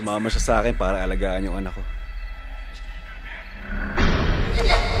 Sumama siya sa akin para alagaan yung anak ko.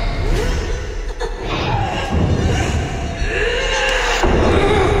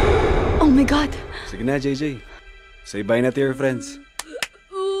 Oh my God! Sige na, JJ. Say bye na to your friends.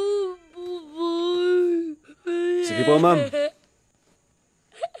 Sige po, ma'am.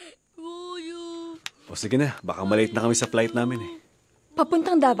 O sige na, baka malate na kami sa flight namin eh.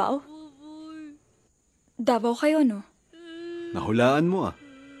 Papuntang Davao? Davao kayo, no? Nahulaan mo ah.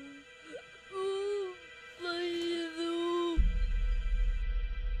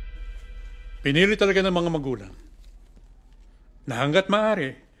 Pinili talaga ng mga magulang na hanggat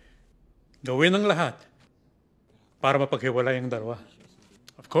maaari, gawin ang lahat para mapaghiwalay ang dalawa.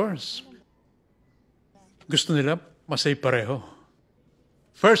 Of course, gusto nila masay pareho.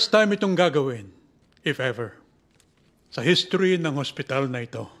 First time itong gagawin, if ever, sa history ng hospital na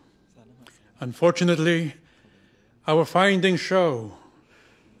ito. Unfortunately, our findings show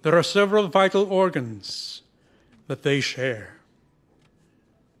there are several vital organs that they share.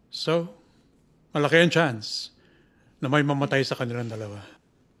 So, malaki ang chance na may mamatay sa kanilang dalawa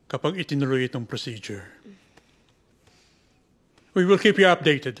kapag itinuloy itong procedure. We will keep you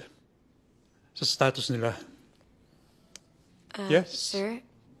updated sa status nila. Yes? Sir?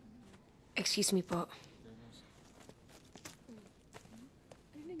 Excuse me po.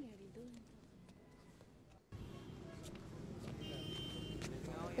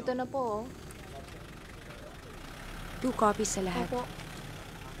 Ito na po, 2 copies sa lahat. Opo.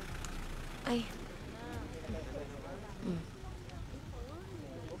 Ay.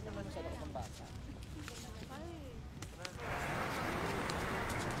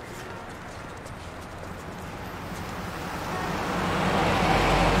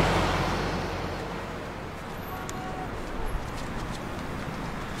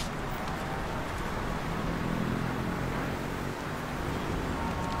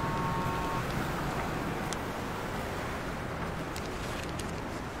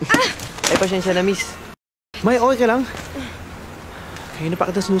 Ay, pasensya na, miss. May, okay ka lang? Kaya na pa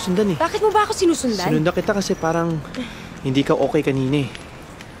kita sinusundan eh. Bakit mo ba ako sinusundan? Sinundan kita kasi parang hindi ka okay kanina eh.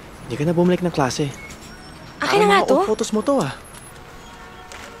 Hindi ka na bumalik ng klase. Akin na nga to? Photos mo to ah.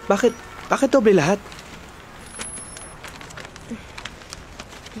 Bakit doble lahat?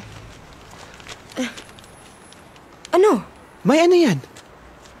 May ano yan?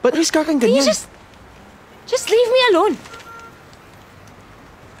 Ba't may scar kang Can you ganyan? just leave me alone?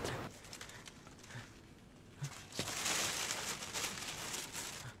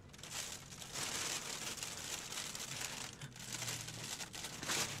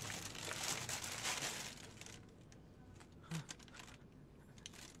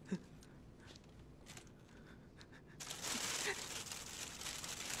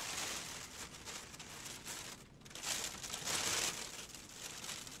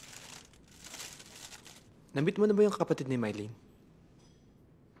 Nambit mo na ba yung kapatid ni Mylene?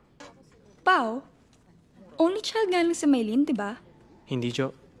 Pao, only child nga lang si Maylene, di ba? Hindi,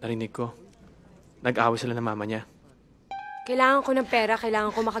 Jo. Narinig ko. Nag-away sila ng mama niya. Kailangan ko ng pera,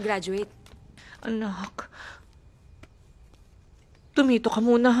 kailangan ko makagraduate. Anak, tumito ka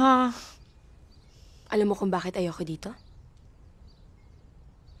muna ha. Alam mo kung bakit ayoko dito?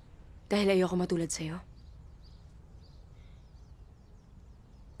 Dahil ayoko matulad sa'yo.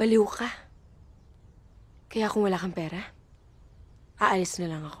 Baliw ka. Kaya kung wala kang pera, aalis na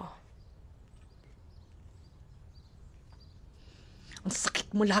lang ako. Ang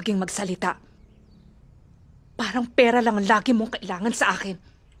sakit mo laging magsalita. Parang pera lang ang lagi mong kailangan sa akin.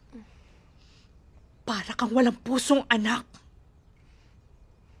 Para kang walang pusong anak.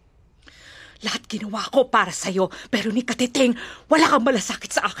 Lahat ginawa ko para sa'yo, pero ni Katiting, wala kang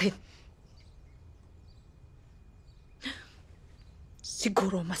malasakit sa akin.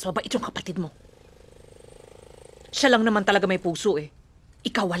 Siguro mas mabait yung kapatid mo. Siya lang naman talaga may puso eh.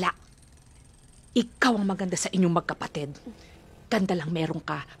 Ikaw wala. Ikaw ang maganda sa inyong magkapatid. Ganda lang meron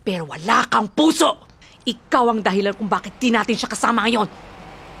ka, pero wala kang puso! Ikaw ang dahilan kung bakit di natin siya kasama ngayon.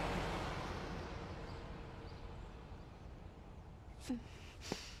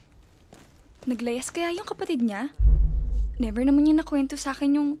 Naglayas kaya yung kapatid niya? Never naman niya nakwento sa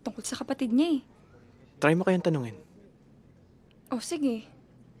akin yung tungkol sa kapatid niya eh. Try mo kayang tanungin. Oh, sige.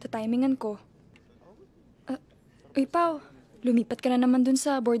 Tatimingan ko. Uy, Pao. Lumipat ka na naman dun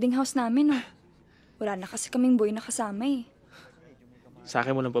sa boarding house namin, oh. Wala na kasi kaming boy na kasama eh. Sa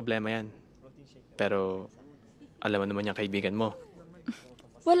akin walang problema yan. Pero, alam mo naman yung kaibigan mo.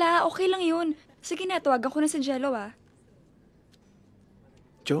 Wala, okay lang yun. Sige na, tawagan ko na si Jello, ah.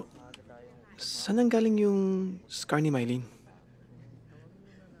 Jo, saan ang galing yung scar ni Mylene?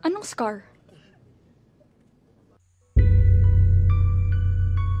 Anong scar?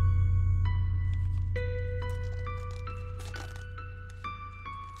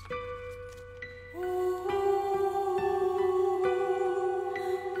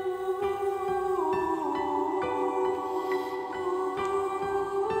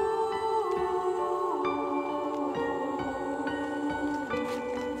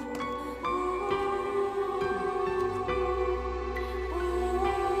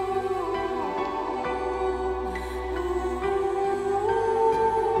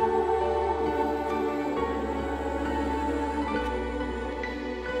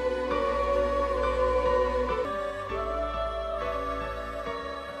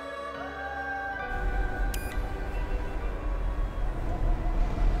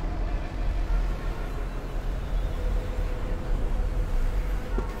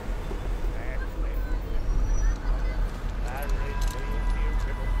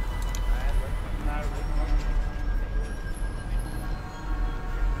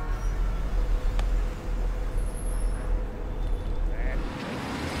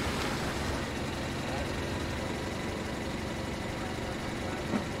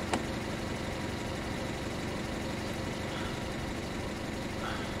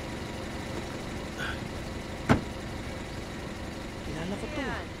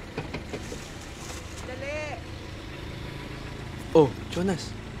 Oh,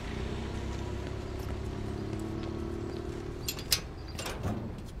 Jonas.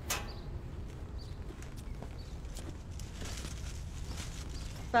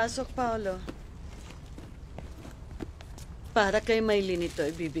 Pasok, Paolo. Para kay Mylene ito,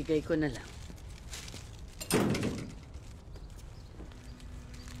 ibibigay ko na lang.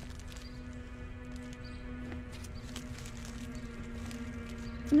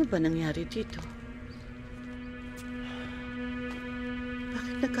 Ano ba nangyari dito?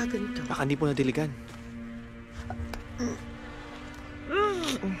 Bakit nagkaganito? Baka hindi po nadiligan.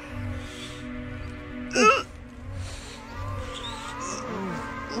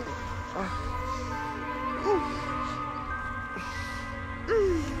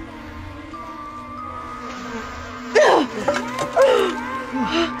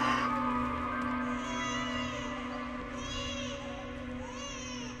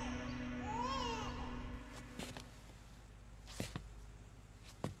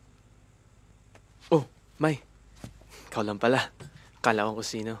 Oh, Ikaw lang pala. Akala ko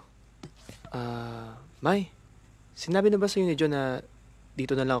kung sino. May, sinabi na ba sa'yo ni John na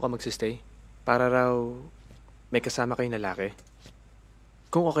dito na lang ako magsistay? Para raw may kasama kayong lalaki?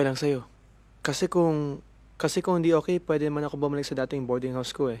 Kung okay lang sa'yo. Kasi kung hindi okay, pwede naman ako bumalik sa dating boarding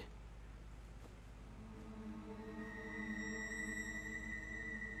house ko eh.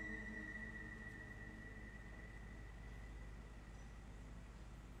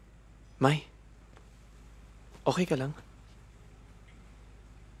 May, okay ka lang?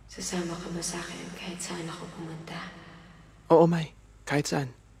 Sasama ka ba sa akin kahit saan ako pumunta? Oo, May. Kahit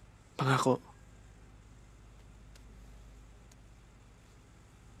saan. Pangako.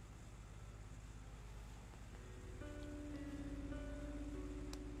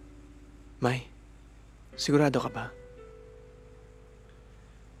 May, sigurado ka ba?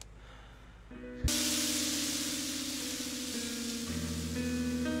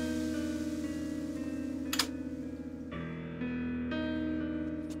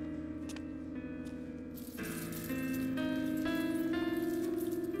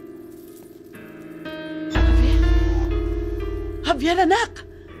 Javier, anak!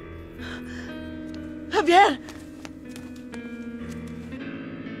 Javier!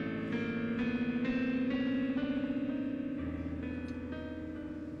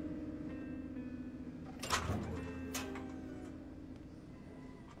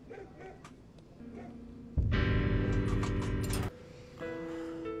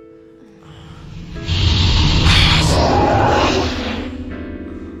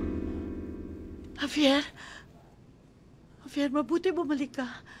 Javier? Javier, mabuti bumalik ka.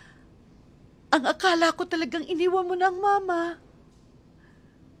 Ang akala ko talagang iniwan mo ng mama.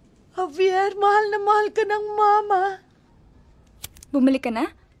 Javier, mahal na mahal ka ng mama. Bumalik ka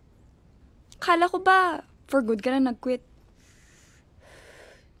na? Kala ko ba for good ka na nag-quit?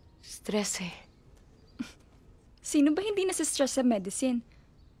 Stress eh. Sino ba hindi nasa-stress sa medicine?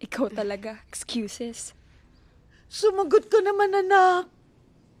 Ikaw talaga. Excuses. Sumagot ka naman, anak.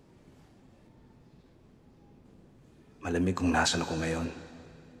 Malamig kung nasan ako ngayon.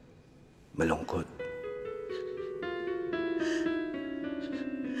 Malungkot.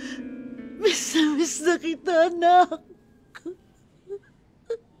 Miss na kita, anak.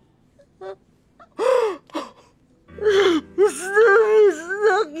 Miss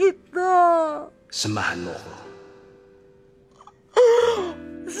na kita. Samahan mo ko.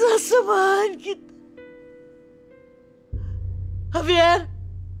 Sasamahan kita. Javier!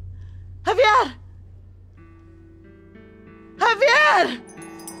 Javier! Javier!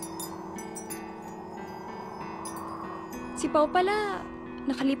 Si Pao pala,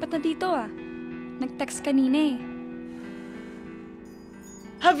 nakalipat na dito ah. Nag-text kanina eh.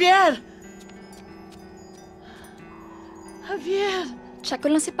 Javier! Javier! Check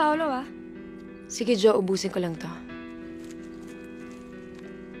ko lang si Paolo ah. Sige, Jo, ubusin ko lang to.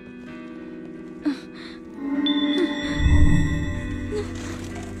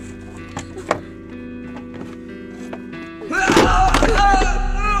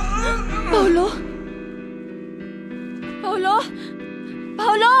 Paolo? Paolo?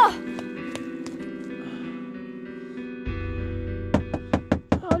 Paolo!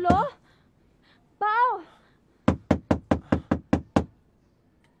 Paolo? Pao!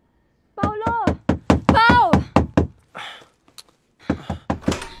 Paolo! Pao!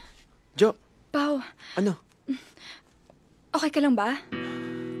 Jo! Pao, Ano? okay ka lang ba?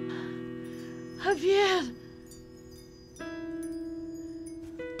 Javier!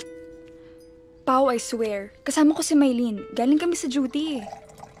 Pao, I swear. Kasama ko si Maylene. Galing kami sa duty eh.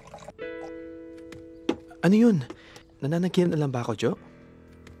 Ano yun? Nananaginip na lang ba ako, Jo?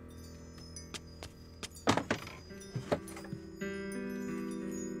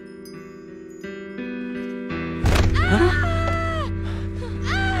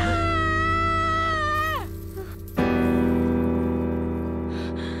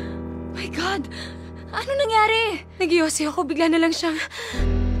 My God! Ano nangyari? Nagyosi ako. Bigla na lang siyang...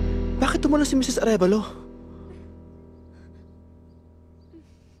 Bakit tumulong si Mrs. Arevalo?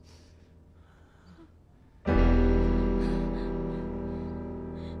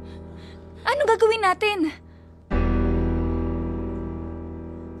 Ano gagawin natin?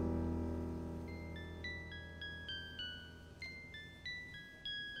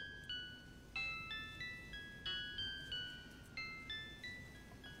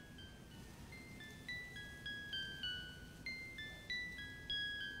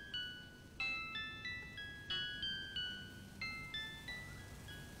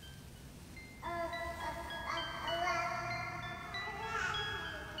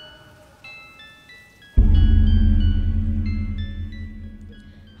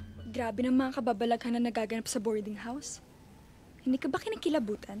 Grabe ng mga kababalaghan na nagaganap sa boarding house. Hindi ka ba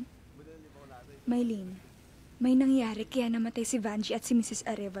kinikilabutan? Maylene, may nangyari kaya namatay si Vanji at si Mrs.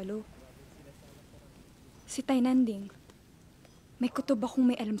 Arevalo. Si Tay Nanding. May kutob akong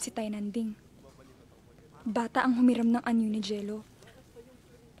may alam si Tay Nanding. Bata ang humiram ng anyo ni Jello.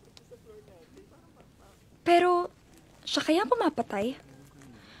 Pero, siya kaya pumapatay?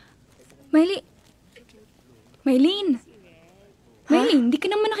 Maylene, di ka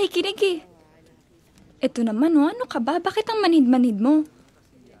naman nakikinig eh. Eto naman ano ka ba? Bakit ang manhid-manhid mo?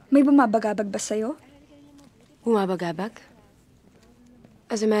 May bumabagabag ba sa'yo? Bumabagabag?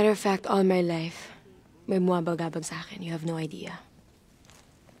 As a matter of fact, all my life, may bumabagabag sa akin. You have no idea.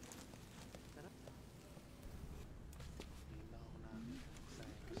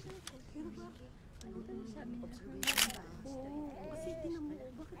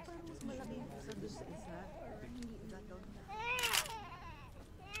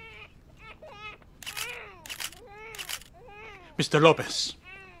 Mr. Lopez,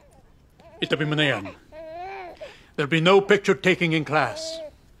 itabi mo na yan. There'll be no picture taking in class.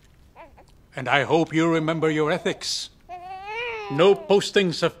 And I hope you remember your ethics. No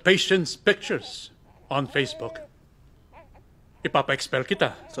postings of patients' pictures on Facebook. Ipapa-expel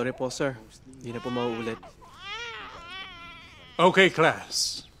kita. Sorry po, sir. Hindi na po mauulit. Okay,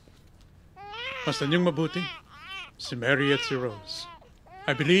 class. Basta niyong mabuti, si Mary at si Rose.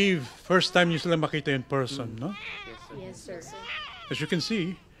 I believe first time niyo sila makita in person, no? Yes, sir. As you can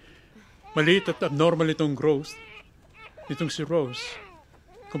see, maliit at abnormal itong growth nitong si Rose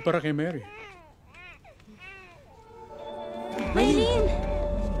kumpara kay Mary. Maylene!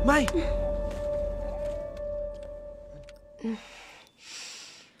 May!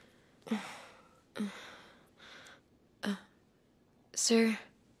 Sir,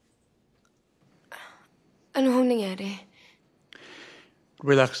 ano hong nangyari?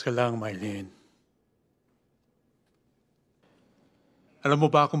 Relax ka lang, Maylene. Alam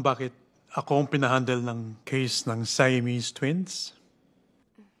mo ba kung bakit ako ang pinahandle ng case ng Siamese twins?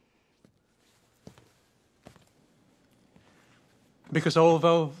 Because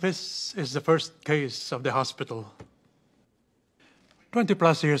although this is the first case of the hospital, 20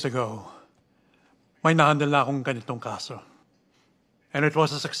 plus years ago, may nahandle na akong ganitong kaso. And it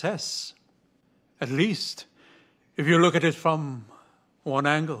was a success. At least, if you look at it from one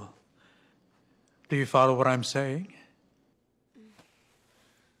angle. Do you follow what I'm saying?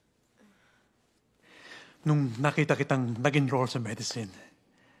 Nung nakita kitang nag-enroll sa medicine,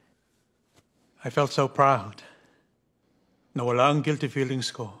 I felt so proud. Nawala ang guilty feelings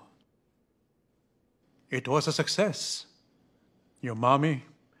ko. It was a success. Your mommy,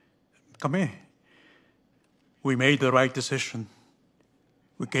 kami. We made the right decision.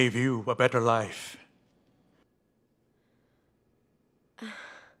 We gave you a better life.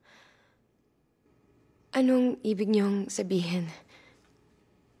 Anong ibig niyong sabihin?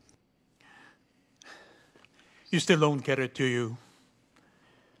 You still don't get it, do you?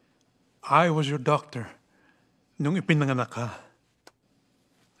 I was your doctor nung ipinanganak ka.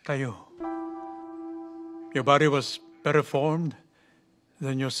 Kayo. Your body was better formed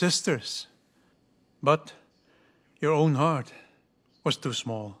than your sister's. But your own heart was too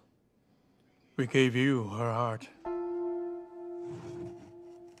small. We gave you her heart.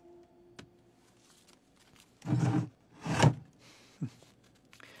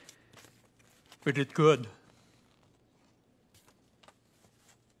 We did good.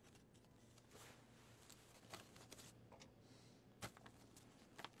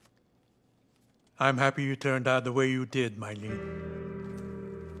 I'm happy you turned out the way you did, Mylene.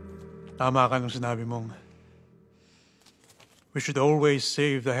 Tama ka nung sinabi mong we should always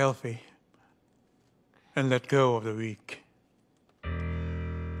save the healthy and let go of the weak.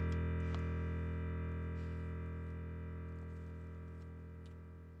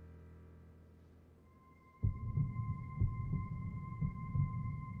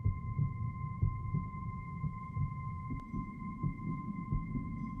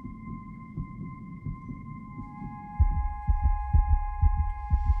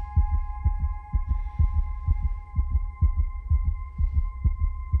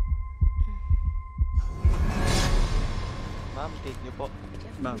 Ma'am, take niyo po.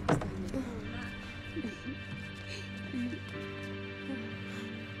 Ma'am.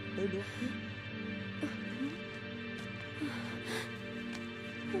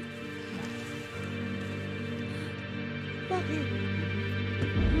 Bakit?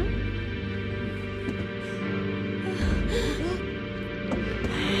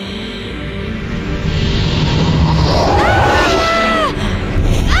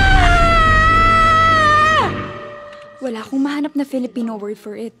 Wala akong mahanap na Filipino word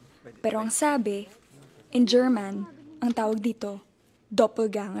for it. Pero ang sabi, in German, ang tawag dito,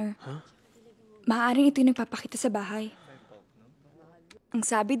 doppelganger. Maaaring ito yung nagpapakita sa bahay. Ang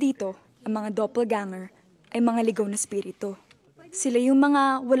sabi dito, ang mga doppelganger ay mga ligaw na spirito. Sila yung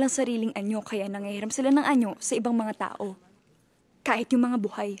mga walang sariling anyo, kaya nangahiram sila ng anyo sa ibang mga tao. Kahit yung mga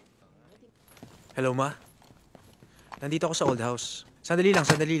buhay. Hello, Ma. Nandito ako sa old house. Sandali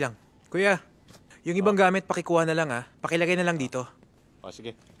lang. Kuya, yung ibang gamit pakikuha na lang Pakilagay na lang dito.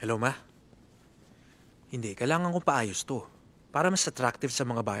 Sige. Hello, Ma. Hindi, kailangan kong paayos to. Para mas attractive sa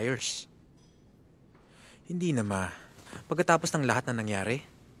mga buyers. Hindi na, Ma. Pagkatapos ng lahat na nangyari,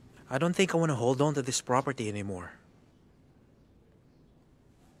 I don't think I wanna hold on to this property anymore.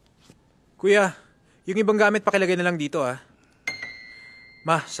 Kuya, yung ibang gamit pakilagay na lang dito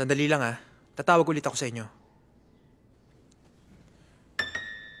Ma, sandali lang Tatawag ulit ako sa inyo.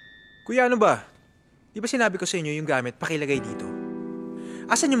 Kuya, ano ba? Di ba sinabi ko sa inyo yung gamit pakilagay dito?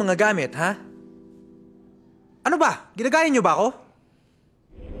 Asan yung mga gamit, ha? Ano ba? Ginagaya niyo ba ako?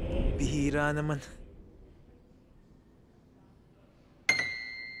 Bihira naman.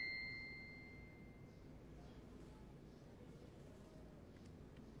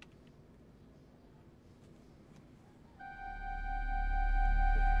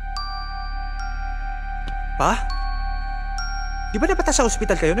 Pa? Di ba dapat sa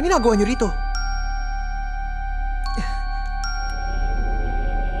ospital kayo? Anong ginagawa niyo rito?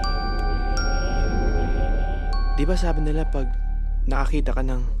 Di ba sabi nila pag nakakita ka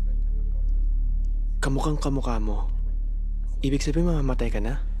ng kamukhang kamukha mo, ibig sabihin mamamatay ka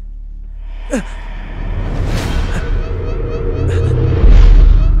na?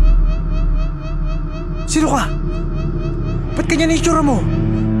 Sino ka? Ba't ganyan na itsura mo?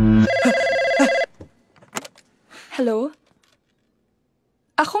 Hello?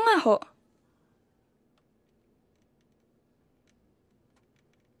 Ako nga ho.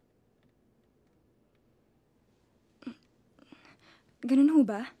 Ganun ho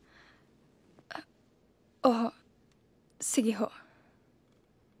ba? Sige ho.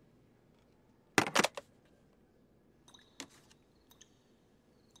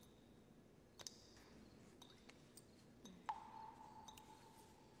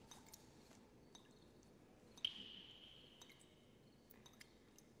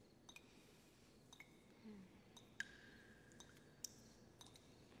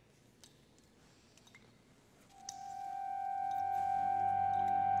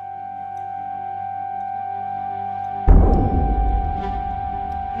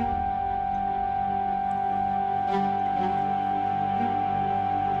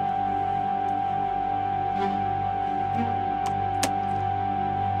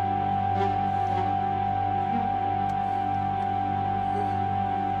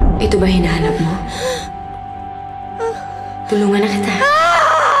 Ito ba hinahanap mo? Tulungan na kita.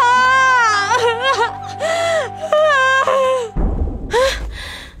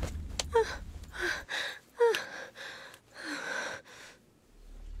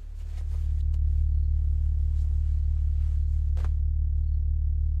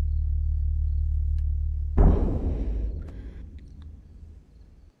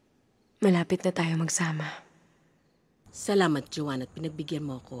 Malapit na tayo magsama. Salamat, Joanne, at pinagbigyan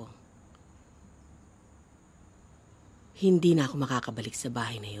mo ako. Hindi na ako makakabalik sa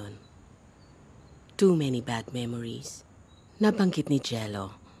bahay na yon. Too many bad memories. Nabanggit ni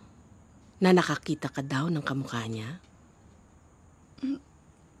Jello na nakakita ka daw ng kamukha niya.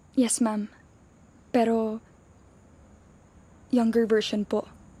 Yes, ma'am. Pero, younger version po.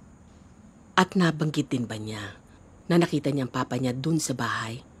 At nabanggit din ba niya na nakita niya ang papa niya dun sa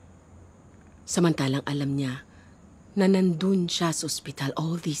bahay? Samantalang alam niya na nandun siya sa ospital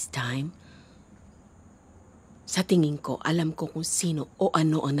all this time? Sa tingin ko, alam ko kung sino o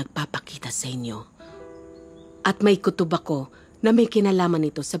ano ang nagpapakita sa inyo. At may kutob ako na may kinalaman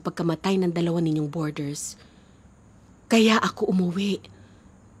nito sa pagkamatay ng dalawa ninyong boarders. Kaya ako umuwi.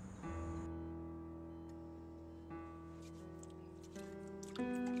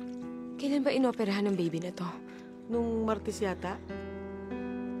 Kailan ba inoperahan ng baby na to? Nung Martes yata.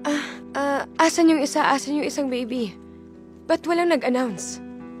 Asan yung isa? Asan yung isang baby? Ba't walang nag-announce?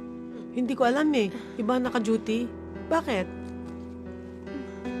 Hindi ko alam eh. Iba naka-duty. Bakit?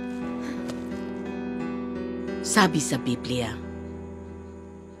 Sabi sa Biblia,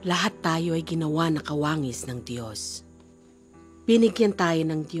 lahat tayo ay ginawa na kawangis ng Diyos. Binigyan tayo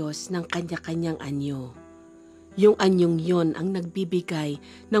ng Diyos ng kanya-kanyang anyo. Yung anyong yon ang nagbibigay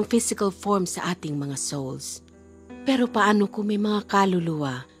ng physical form sa ating mga souls. Pero paano kung may mga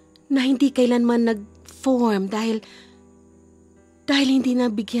kaluluwa na hindi kailanman nag-form dahil hindi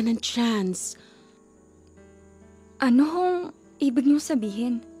nabigyan ng chance? Ano hong ibig niyong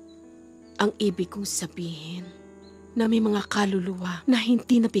sabihin? Ang ibig kong sabihin na may mga kaluluwa na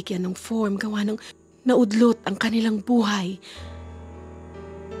hindi nabigyan ng form gawa ng naudlot ang kanilang buhay.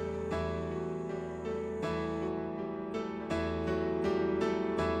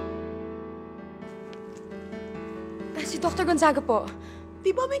 Si Dr. Gonzaga po. Di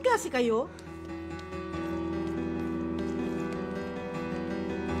ba may klase kayo?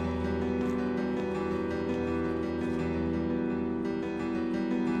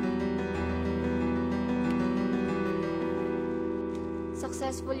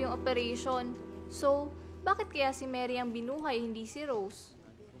 Successful yung operation. So, bakit kaya si Mary ang binuhay, hindi si Rose?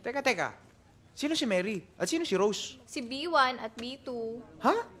 Teka. Sino si Mary? At sino si Rose? Si B1 at B2.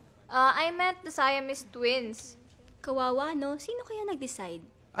 Ha? I meant the Siamese twins. Kawawa, no? Sino kaya nag-decide?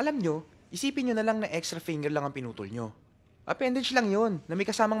 Alam nyo, isipin nyo na lang na extra finger lang ang pinutol nyo. Appendage lang yon na may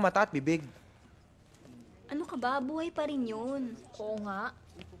kasamang mata at bibig. Ano ka ba? Buhay pa rin yun. Oo nga.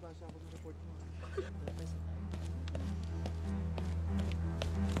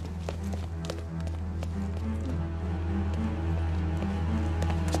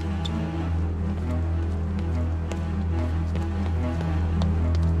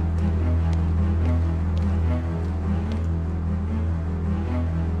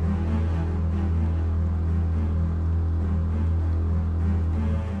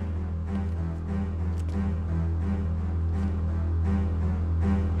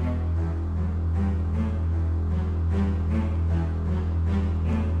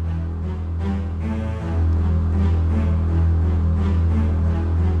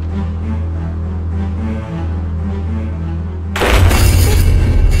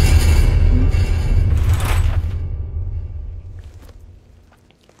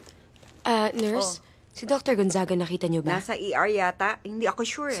 Nurse, si Dr. Gonzaga nakita niyo ba? Nasa ER yata. Hindi ako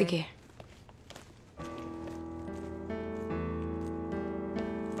sure Sige.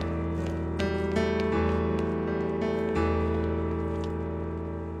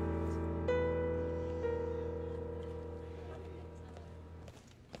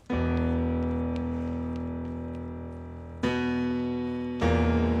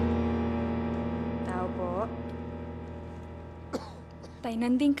 Tao po. Tay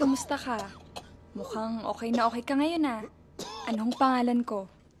Nanding, kamusta ka? Mukhang okay na okay ka ngayon ah. Anong pangalan ko?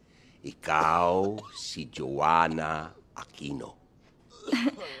 Ikaw si Joanna Aquino.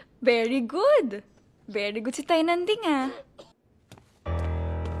 Very good. Very good si Tay Nanding ah.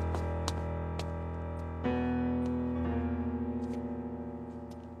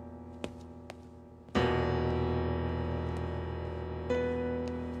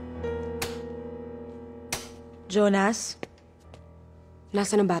 Jonas,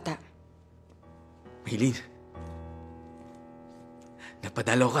 nasaan ang bata? Maylin,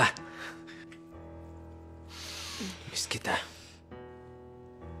 napadalo ka. Miss kita.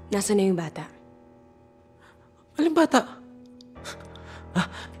 Nasaan na yung bata? Aling bata? Ha?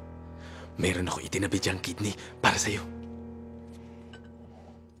 Meron ako itinabi diyang kidney para sa'yo.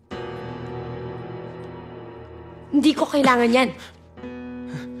 Hindi ko kailangan yan.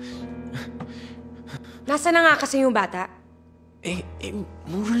 Nasaan na nga kasi yung bata?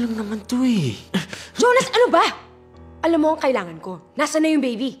 Mura lang naman to eh. Jonas, ano ba? Alam mo ang kailangan ko. Nasaan na yung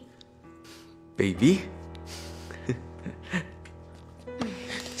baby? Baby?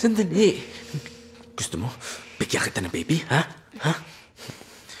 Sandali. Gusto mo? Bigyan kita ng baby, ha? Ha?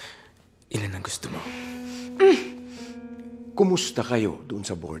 Ilan ang gusto mo? Kumusta kayo doon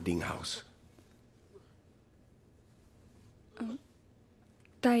sa boarding house?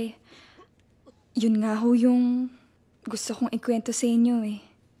 Tay, yun nga ho yung gusto kong ikwento sa inyo eh.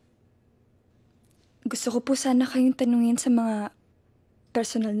 Gusto ko po sana kayong tanungin sa mga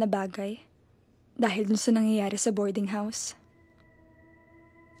personal na bagay dahil dun sa nangyayari sa boarding house.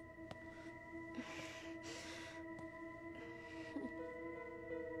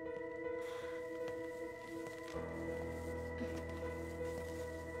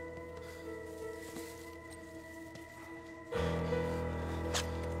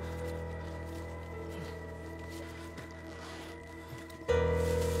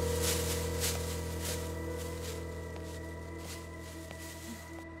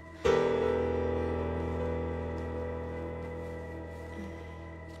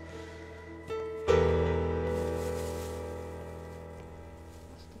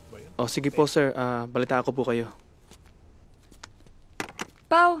 Oh, sige po, sir. Balitaan ko po kayo.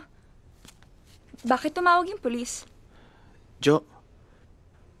 Pao, bakit tumawag yung pulis? Jo,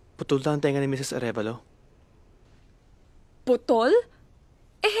 putol na ang tenga ni Mrs. Arevalo. Putol?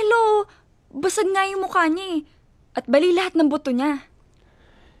 Eh hello, basag nga yung mukha niya eh. At bali lahat ng buto niya.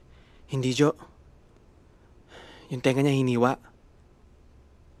 Hindi, Jo. Yung tenga niya hiniwa.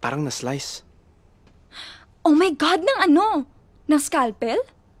 Parang na-slice. Oh my God, ng ano? Ng scalpel?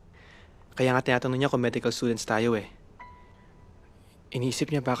 Kaya nga tinatanong niya kung medical students tayo eh. Iniisip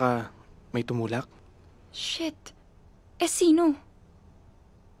niya baka may tumulak. Shit. Eh, sino?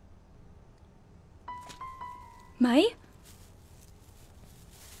 May?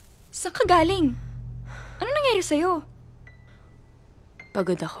 Saan ka galing? Ano nangyari sa'yo?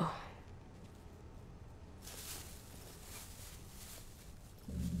 Pagod ako.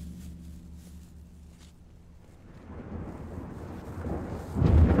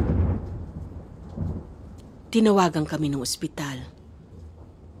 Tinawagan kami ng ospital.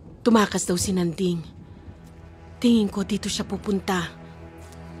 Tumakas daw si Nanding. Tingin ko dito siya pupunta.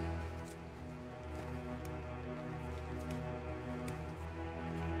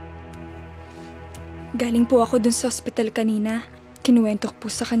 Galing po ako dun sa ospital kanina. Kinuwento ko po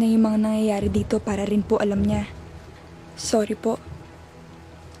sa kanya yung mga nangyayari dito para rin po alam niya. Sorry po.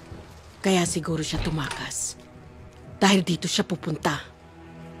 Kaya siguro siya tumakas. Dahil dito siya pupunta.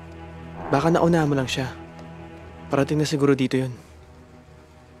 Baka naunahan mo lang siya. Parating na siguro dito yun.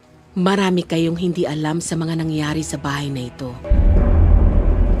 Marami kayong hindi alam sa mga nangyari sa bahay na ito.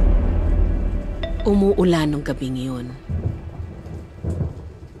 Umuulan nung gabing yun.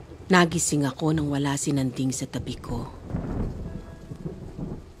 Nagising ako nang wala si Nanding sa tabi ko.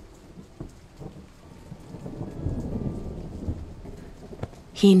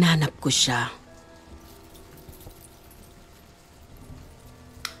 Hinanap ko siya.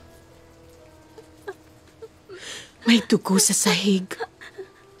 May dugo sa sahig.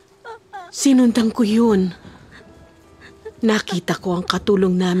 Sinundan ko yun. Nakita ko ang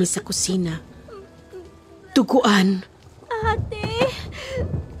katulong namin sa kusina. Duguan. Ate!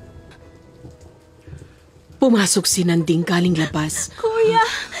 Pumasok si Nanding galing labas. Kuya,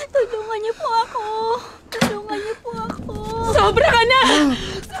 tulungan niyo po ako. Tulungan niyo po ako. Sobra ka na!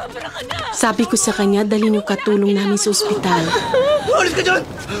 Sobra ka na! Sabi ko sa kanya, dalhin yung katulong namin sa ospital. Ulit ka dyan!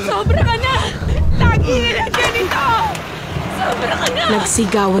 Sobra ka na! Lagi nila ganito! Sobra ka na!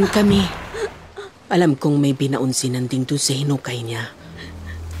 Nagsigawan kami. Alam kong may binaon si Nanding doon sa hinukay niya.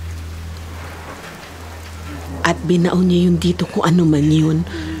 At binaon niya yung dito kung ano man yun.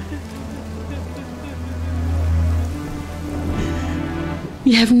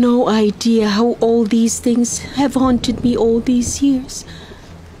 You have no idea how all these things have haunted me all these years.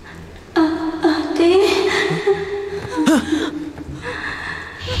 Ate?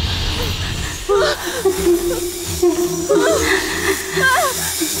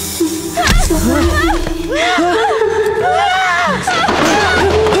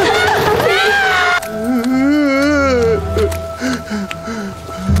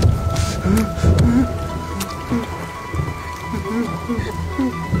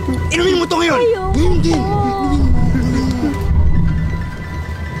 Inumin mo ito ngayon! Ngayon din!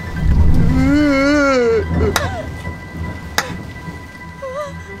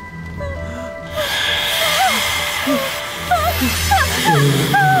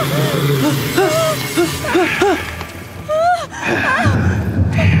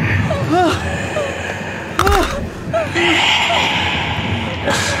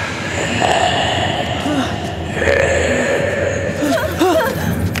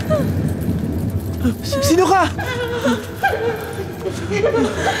 Sino ka?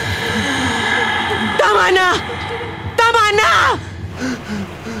 Tama na! Tama na!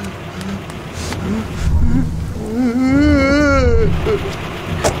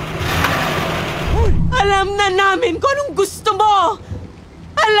 Alam na namin kung anong gusto mo!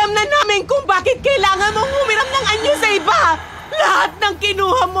 Alam na namin kung bakit kailangan mong humiram ng anyo sa iba! Lahat ng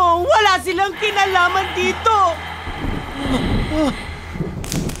kinuha mo, wala silang kinalaman dito!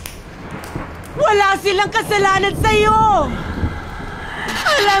 Wala silang kasalanan sa'yo!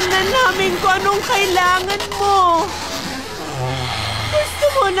 Alam na namin kung anong kailangan mo! Gusto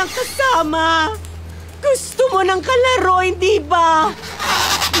mo ng kasama! Gusto mo ng kalaro, hindi ba?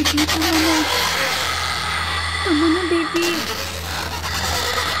 Baby, tama na. Tama na, baby.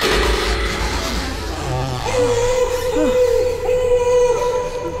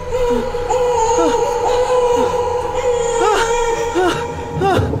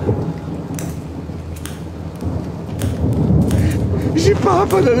 Si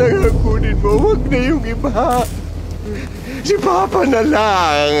Papa na lang ang kunin mo. Huwag na yung iba. Si Papa na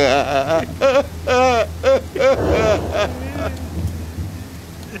lang.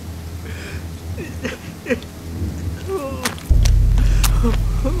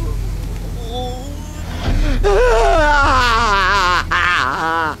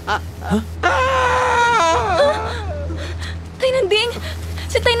 Tay Nanding!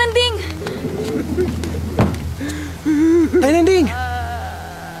 Si Tay Nanding! Tay Nanding!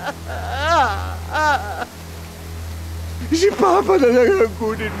 Si Papa na lang ang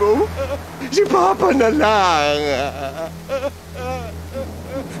kunin mo. Si Papa na lang.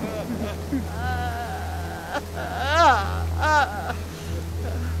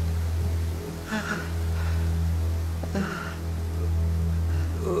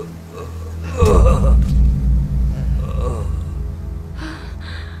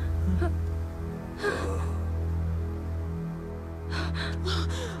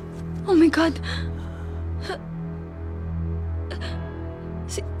 Oh my God.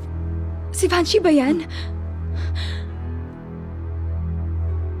 Si Banshee ba yan?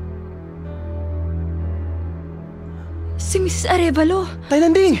 Si Mrs. Arevalo. Tay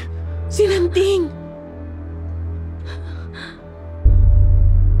Nanding! Si Nanding!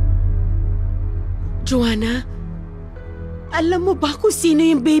 Joanna, alam mo ba kung sino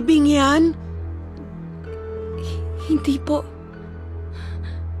yung babyng yan? Hindi po.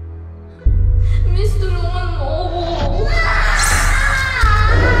 Miss, tulungan mo ako.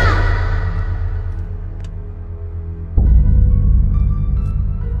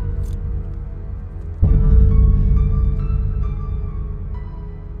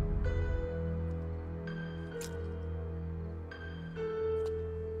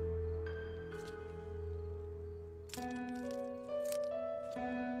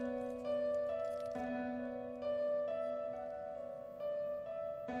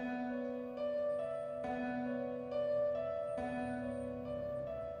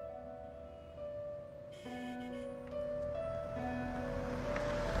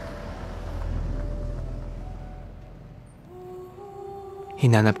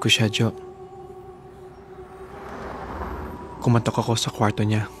 Hinanap ko siya, Jo. Kumatok ako sa kwarto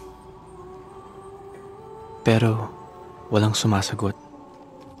niya. Pero walang sumasagot.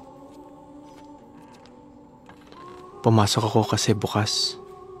 Pumasok ako kasi bukas.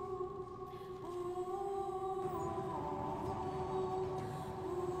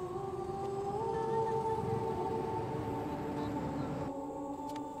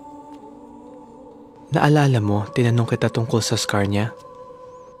 Naalala mo, tinanong kita tungkol sa scar niya?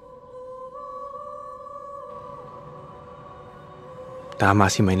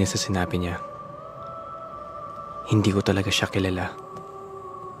 Tama si Maylin sa sinabi niya. Hindi ko talaga siya kilala.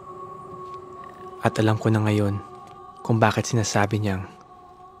 At alam ko na ngayon kung bakit sinasabi niyang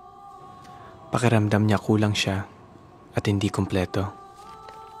pakiramdam niya kulang siya at hindi kumpleto.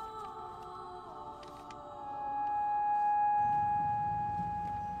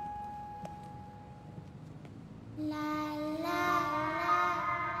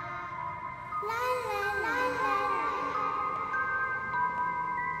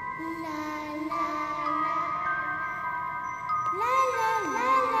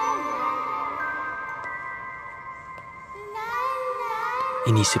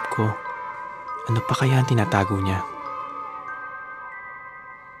 Inisip ko, ano pa kaya ang tinatago niya?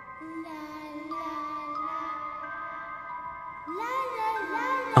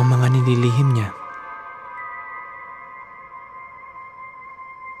 Ang mga nililihim niya.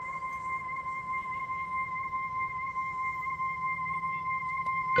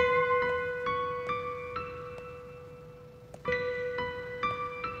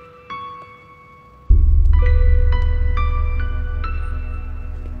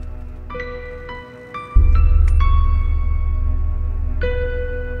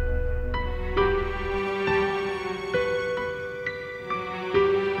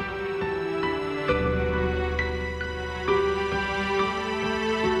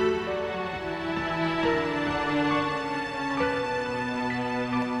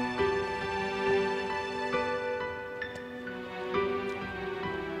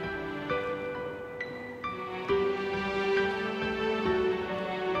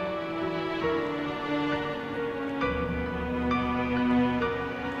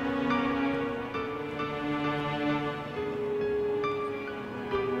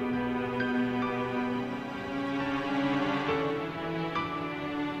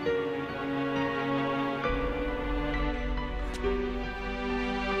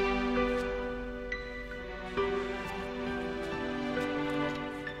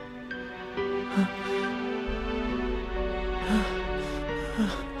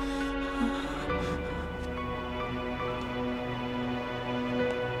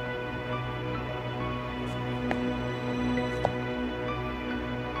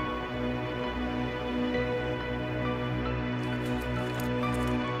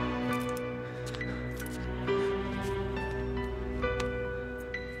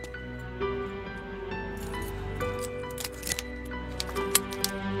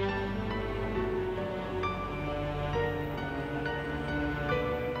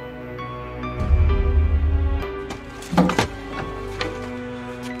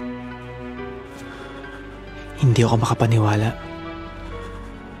 Hindi ako makapaniwala.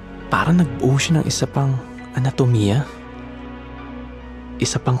 Parang nagbuo siya ng isa pang anatomiya.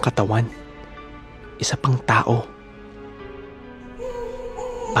 Isa pang katawan. Isa pang tao.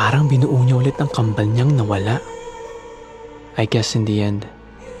 Parang binuo niya ulit ang kambal niyang nawala. I guess in the end,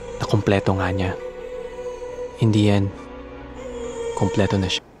 nakumpleto nga niya. In the end, kumpleto na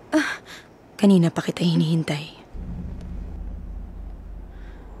siya. Kanina pa kita hinihintay.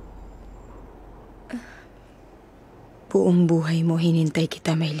 Buong buhay mo hinintay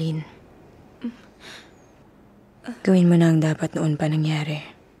kita, Maylene. Gawin mo na ang dapat noon pa nangyari.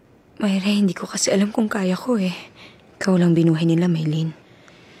 Mayra, hindi ko kasi alam kung kaya ko eh. Ikaw lang binuhay nila, Maylene.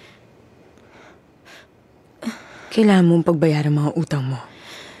 Kailangan mong pagbayaran mga utang mo.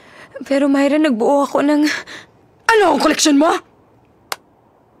 Pero Mayra, nagbuo ako ng... Ano ang koleksyon mo?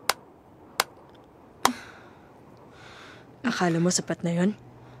 Akala mo sapat na yon?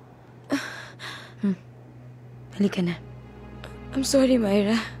 Halika na. I'm sorry,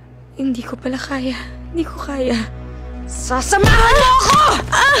 Mayra. Hindi ko pala kaya. Hindi ko kaya. Sasamahan mo ako!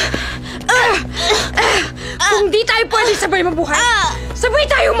 Kung di tayo pwede sabay mabuhay, sabay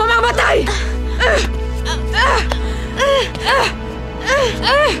tayong mamamatay!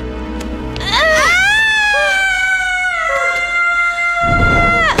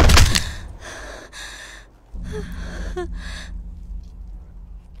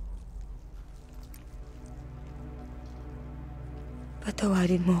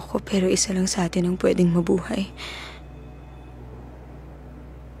 Patawarin mo ako pero isa lang sa atin ang pwedeng mabuhay.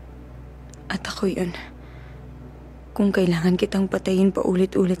 At ako yun. Kung kailangan kitang patayin pa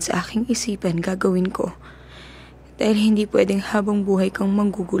ulit-ulit sa aking isipan, gagawin ko. Dahil hindi pwedeng habang buhay kang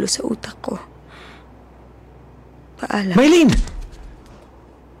manggugulo sa utak ko. Paalam. Maylene!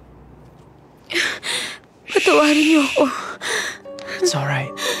 Patawarin niyo ako. It's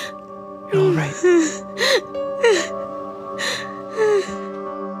alright. You're alright.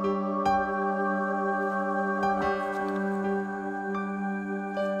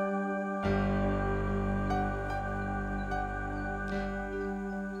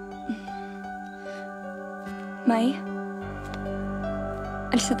 May?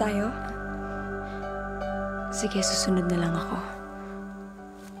 Alis na tayo? Sige, susunod na lang ako.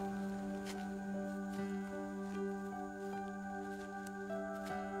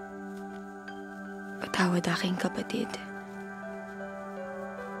 Patawad aking kapatid.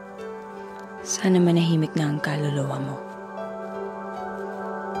 Sana manahimik na ang kaluluwa mo.